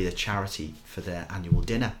to be the charity for their annual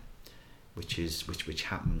dinner, which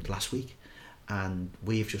happened last week, and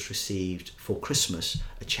we've just received for Christmas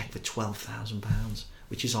a cheque for £12,000,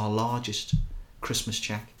 which is our largest Christmas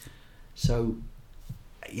cheque. So,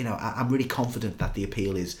 I'm really confident that the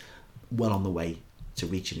appeal is well on the way to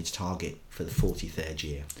reaching its target for the 43rd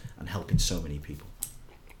year and helping so many people.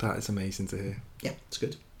 That is amazing to hear. Yeah, it's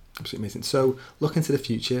good. Absolutely amazing. So, looking to the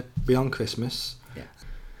future, beyond Christmas, yeah,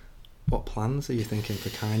 what plans are you thinking for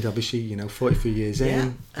Kind? Obviously, 43 years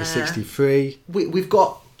in, you're 63. We've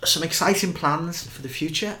got some exciting plans for the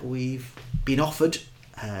future. We've been offered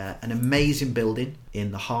an amazing building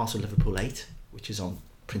in the heart of Liverpool 8, which is on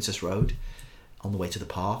Princess Road, on the way to the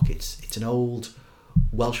park. It's an old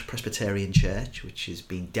Welsh Presbyterian church, which has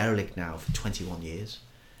been derelict now for 21 years.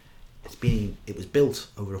 It was built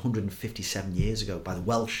over 157 years ago by the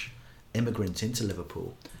Welsh immigrants into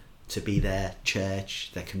Liverpool to be their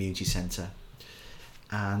church, their community centre.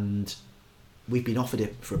 And we've been offered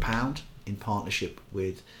it for £1 in partnership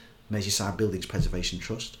with Merseyside Buildings Preservation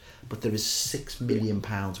Trust, but there is £6 million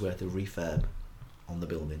worth of refurb on the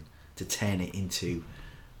building to turn it into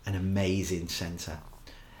an amazing centre.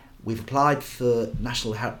 We've applied for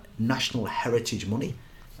National Heritage money,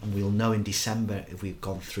 and we'll know in December if we've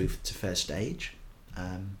gone through to first stage.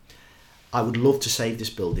 I would love to save this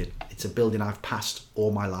building. It's a building I've passed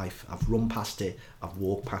all my life. I've run past it, I've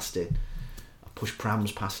walked past it, I've pushed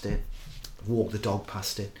prams past it, I've walked the dog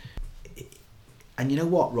past it. And you know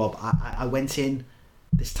what, Rob? I went in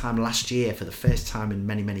this time last year for the first time in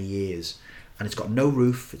many, many years, and it's got no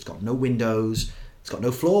roof, it's got no windows, it's got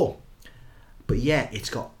no floor. But yet it's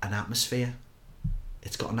got an atmosphere.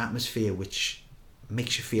 It's got an atmosphere which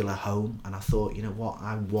makes you feel at home. And I thought, you know what,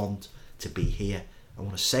 I want to be here. I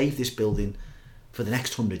want to save this building for the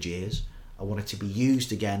next 100 years. I want it to be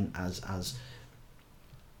used again as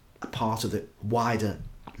a part of the wider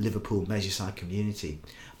Liverpool Merseyside community.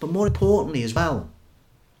 But more importantly as well,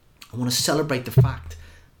 I want to celebrate the fact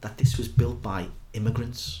that this was built by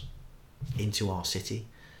immigrants into our city.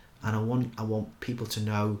 And I want people to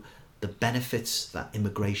know the benefits that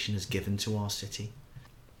immigration has given to our city,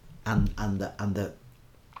 and the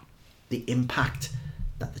impact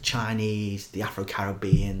that the Chinese, the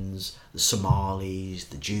Afro-Caribbeans, the Somalis,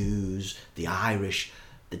 the Jews, the Irish,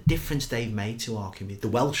 the difference they've made to our community.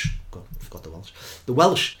 The Welsh, God, I forgot the Welsh. The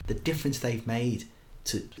Welsh, the difference they've made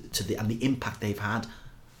to the impact they've had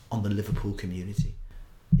on the Liverpool community.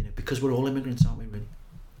 You know, because we're all immigrants, aren't we,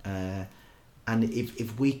 really? And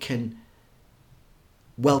if we can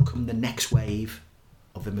welcome the next wave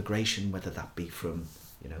of immigration, whether that be from,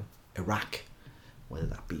 you know, Iraq, whether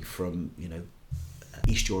that be from, you know,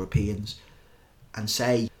 East Europeans, and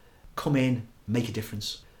say, come in, make a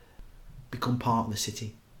difference, become part of the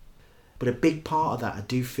city. But a big part of that, I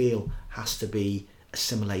do feel, has to be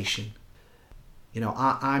assimilation. You know,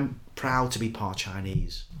 I'm proud to be part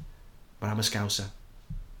Chinese, but I'm a Scouser.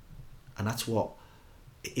 And that's what,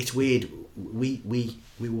 it's weird, we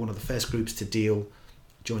were one of the first groups to deal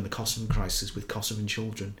during the Kosovo crisis with Kosovan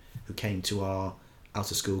children who came to our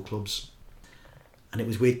out of school clubs. And it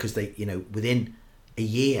was weird because they, you know, within a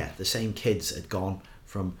year, the same kids had gone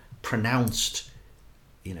from pronounced,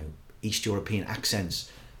 you know, East European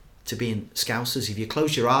accents to being Scousers. If you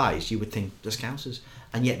close your eyes, you would think they're Scousers.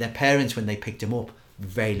 And yet their parents, when they picked them up,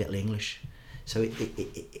 very little English. So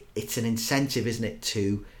it's an incentive, isn't it,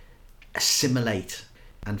 to assimilate,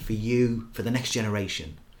 and for you, for the next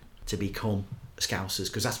generation, to become Scousers,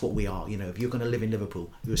 because that's what we are. You know, if you're going to live in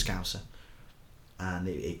Liverpool, you're a Scouser. And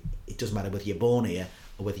it doesn't matter whether you're born here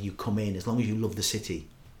or whether you come in, as long as you love the city,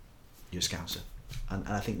 you're a Scouser. And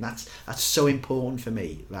I think that's so important for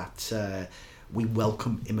me, that we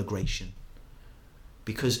welcome immigration.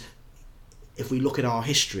 Because if we look at our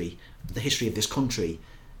history, the history of this country,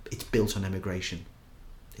 it's built on immigration.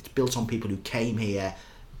 It's built on people who came here,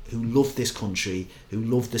 who loved this country, who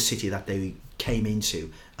loved the city that they came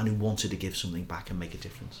into, and who wanted to give something back and make a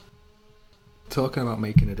difference. Talking about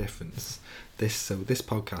making a difference, this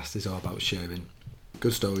podcast is all about sharing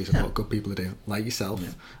good stories of what good people are doing, like yourself,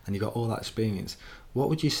 and you got all that experience. What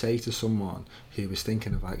would you say to someone who was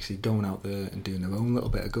thinking of actually going out there and doing their own little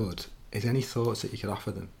bit of good? Is there any thoughts that you could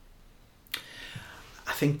offer them?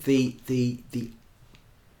 I think the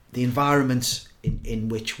environment in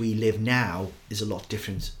which we live now is a lot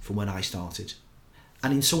different from when I started.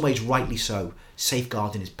 And in some ways, rightly so,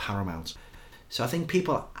 safeguarding is paramount. So I think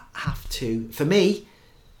people have to, for me,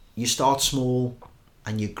 you start small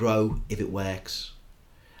and you grow if it works.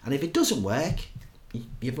 And if it doesn't work,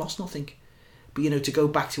 you've lost nothing. But, you know, to go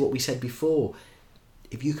back to what we said before,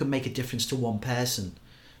 if you can make a difference to one person,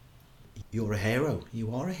 you're a hero.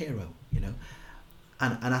 You are a hero, you know.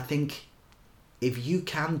 And I think if you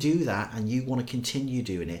can do that and you want to continue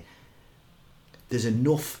doing it, there's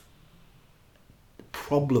enough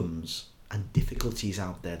problems and difficulties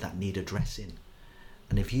out there that need addressing.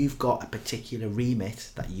 And if you've got a particular remit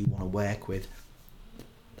that you want to work with,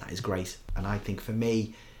 that is great. And I think for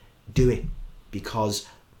me, do it, because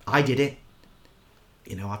I did it.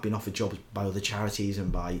 You know, I've been offered jobs by other charities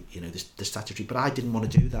and by, you know, the statutory, but I didn't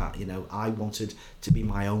want to do that. You know, I wanted to be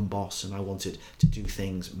my own boss and I wanted to do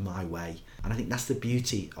things my way. And I think that's the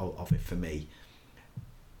beauty of it for me.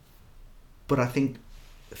 But I think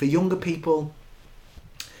for younger people,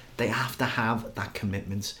 they have to have that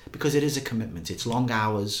commitment, because it is a commitment. It's long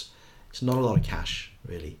hours. It's not a lot of cash,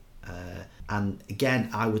 really. And again,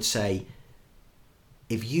 I would say,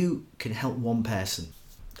 if you can help one person,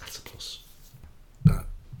 that's a plus. That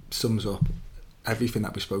sums up everything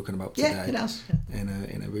that we've spoken about today. Yeah, it has. Yeah.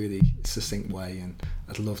 In a really succinct way, and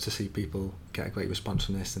I'd love to see people get a great response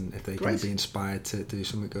from this, and if they can be inspired to do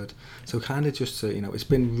something good. So kind of just to, it's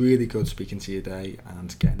been really good speaking to you today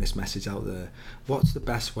and getting this message out there. What's the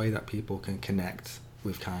best way that people can connect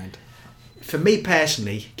with Kind? For me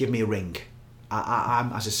personally, give me a ring.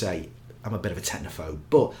 I'm, as I say, I'm a bit of a technophobe,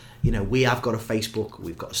 but we have got a Facebook,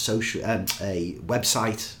 we've got a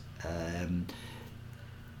website,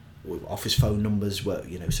 office phone numbers,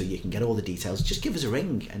 where so you can get all the details. Just give us a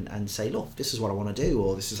ring and say, look, this is what I want to do,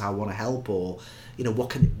 or this is how I want to help, or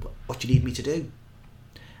what do you need me to do.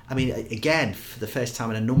 I mean, again, for the first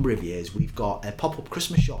time in a number of years, we've got a pop-up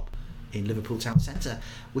Christmas shop in Liverpool Town Centre,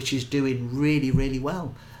 which is doing really, really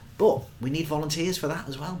well. But we need volunteers for that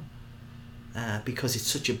as well, because it's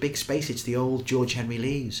such a big space. It's the old George Henry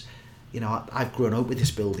Lees. I've grown up with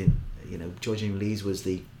this building. George Henry Lees was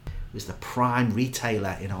the prime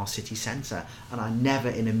retailer in our city centre, and I never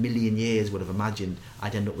in a million years would have imagined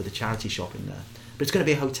I'd end up with a charity shop in there. But it's going to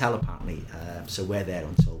be a hotel apparently, so we're there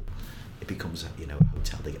until it becomes a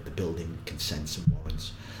hotel. They get the building consents and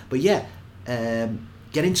warrants. But yeah,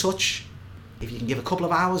 get in touch. If you can give a couple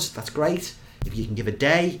of hours, that's great. If you can give a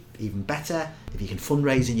day, even better. If you can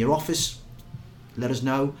fundraise in your office, let us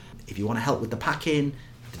know. If you want to help with the packing,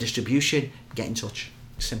 the distribution, get in touch.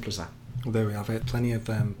 Simple as that. Well, there we have it. Plenty of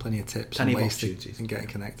tips and ways to get and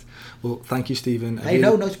connect. Well, thank you, Stephen.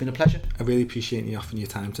 It's been a pleasure. I really appreciate you offering your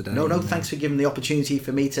time today. Thanks for giving the opportunity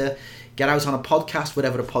for me to get out on a podcast,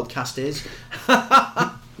 whatever a podcast is.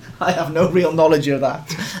 I have no real knowledge of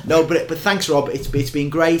that. No, but thanks, Rob. It's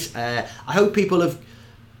been great. I hope people have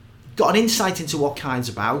got an insight into what Kind's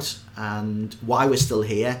about and why we're still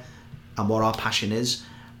here and what our passion is.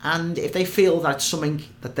 And if they feel that's something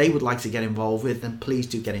that they would like to get involved with, then please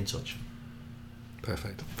do get in touch.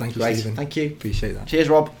 Perfect. Thank you, Great. Stephen. Thank you. Appreciate that. Cheers,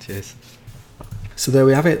 Rob. Cheers. So there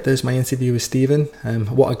we have it. There's my interview with Stephen.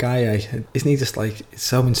 What a guy, eh? Isn't he just it's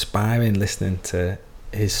so inspiring listening to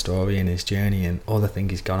his story and his journey and all the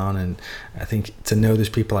things he's gone on, and I think to know there's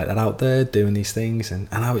people like that out there doing these things and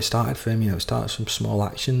how it started for him, it starts from small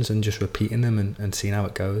actions and just repeating them and seeing how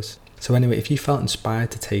it goes. So anyway, if you felt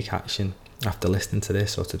inspired to take action after listening to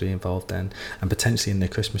this or to be involved then, and potentially in the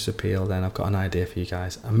Christmas appeal, then I've got an idea for you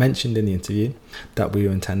guys. I mentioned in the interview that we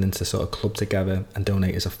were intending to sort of club together and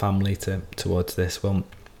donate as a family towards this. Well,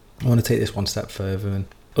 I want to take this one step further and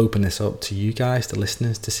open this up to you guys, the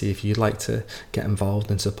listeners, to see if you'd like to get involved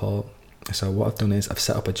and support. So what I've done is I've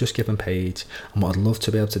set up a Just Giving page, and what I'd love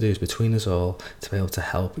to be able to do is between us all to be able to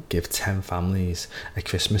help give 10 families a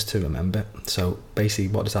Christmas to remember. So basically,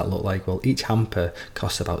 what does that look like? Well, each hamper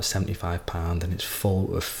costs about £75, and it's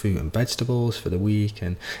full of fruit and vegetables for the week,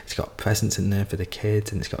 and it's got presents in there for the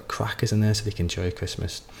kids, and it's got crackers in there so they can enjoy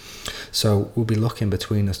Christmas. So we'll be looking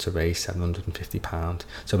between us to raise £750.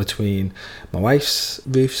 So between my wife's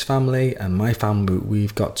Ruth's family and my family,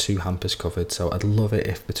 we've got 2 hampers covered. So I'd love it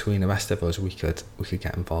if between the rest of us we could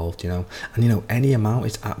get involved, and any amount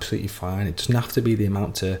is absolutely fine. It doesn't have to be the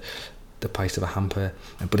amount to the price of a hamper,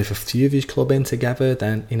 but if a few of you club in together,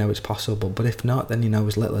 then it's possible. But if not, then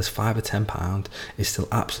as little as £5 or £10 is still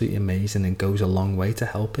absolutely amazing and goes a long way to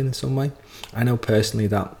helping in some way. I know personally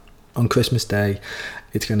that on Christmas Day,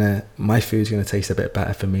 my food's gonna taste a bit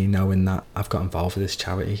better for me knowing that I've got involved with this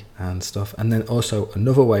charity and stuff. And then also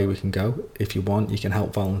another way we can go, if you want, you can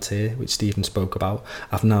help volunteer, which Stephen spoke about.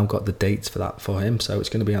 I've now got the dates for that for him, so it's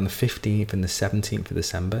going to be on the 15th and the 17th of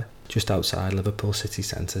December, just outside Liverpool City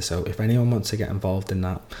Centre. So if anyone wants to get involved in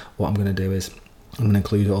that, what I'm going to do is I'm going to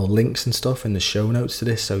include all links and stuff in the show notes to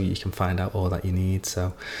this so you can find out all that you need.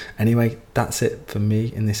 So anyway, that's it for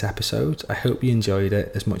me in this episode. I hope you enjoyed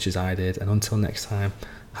it as much as I did, and until next time,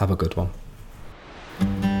 have a good one.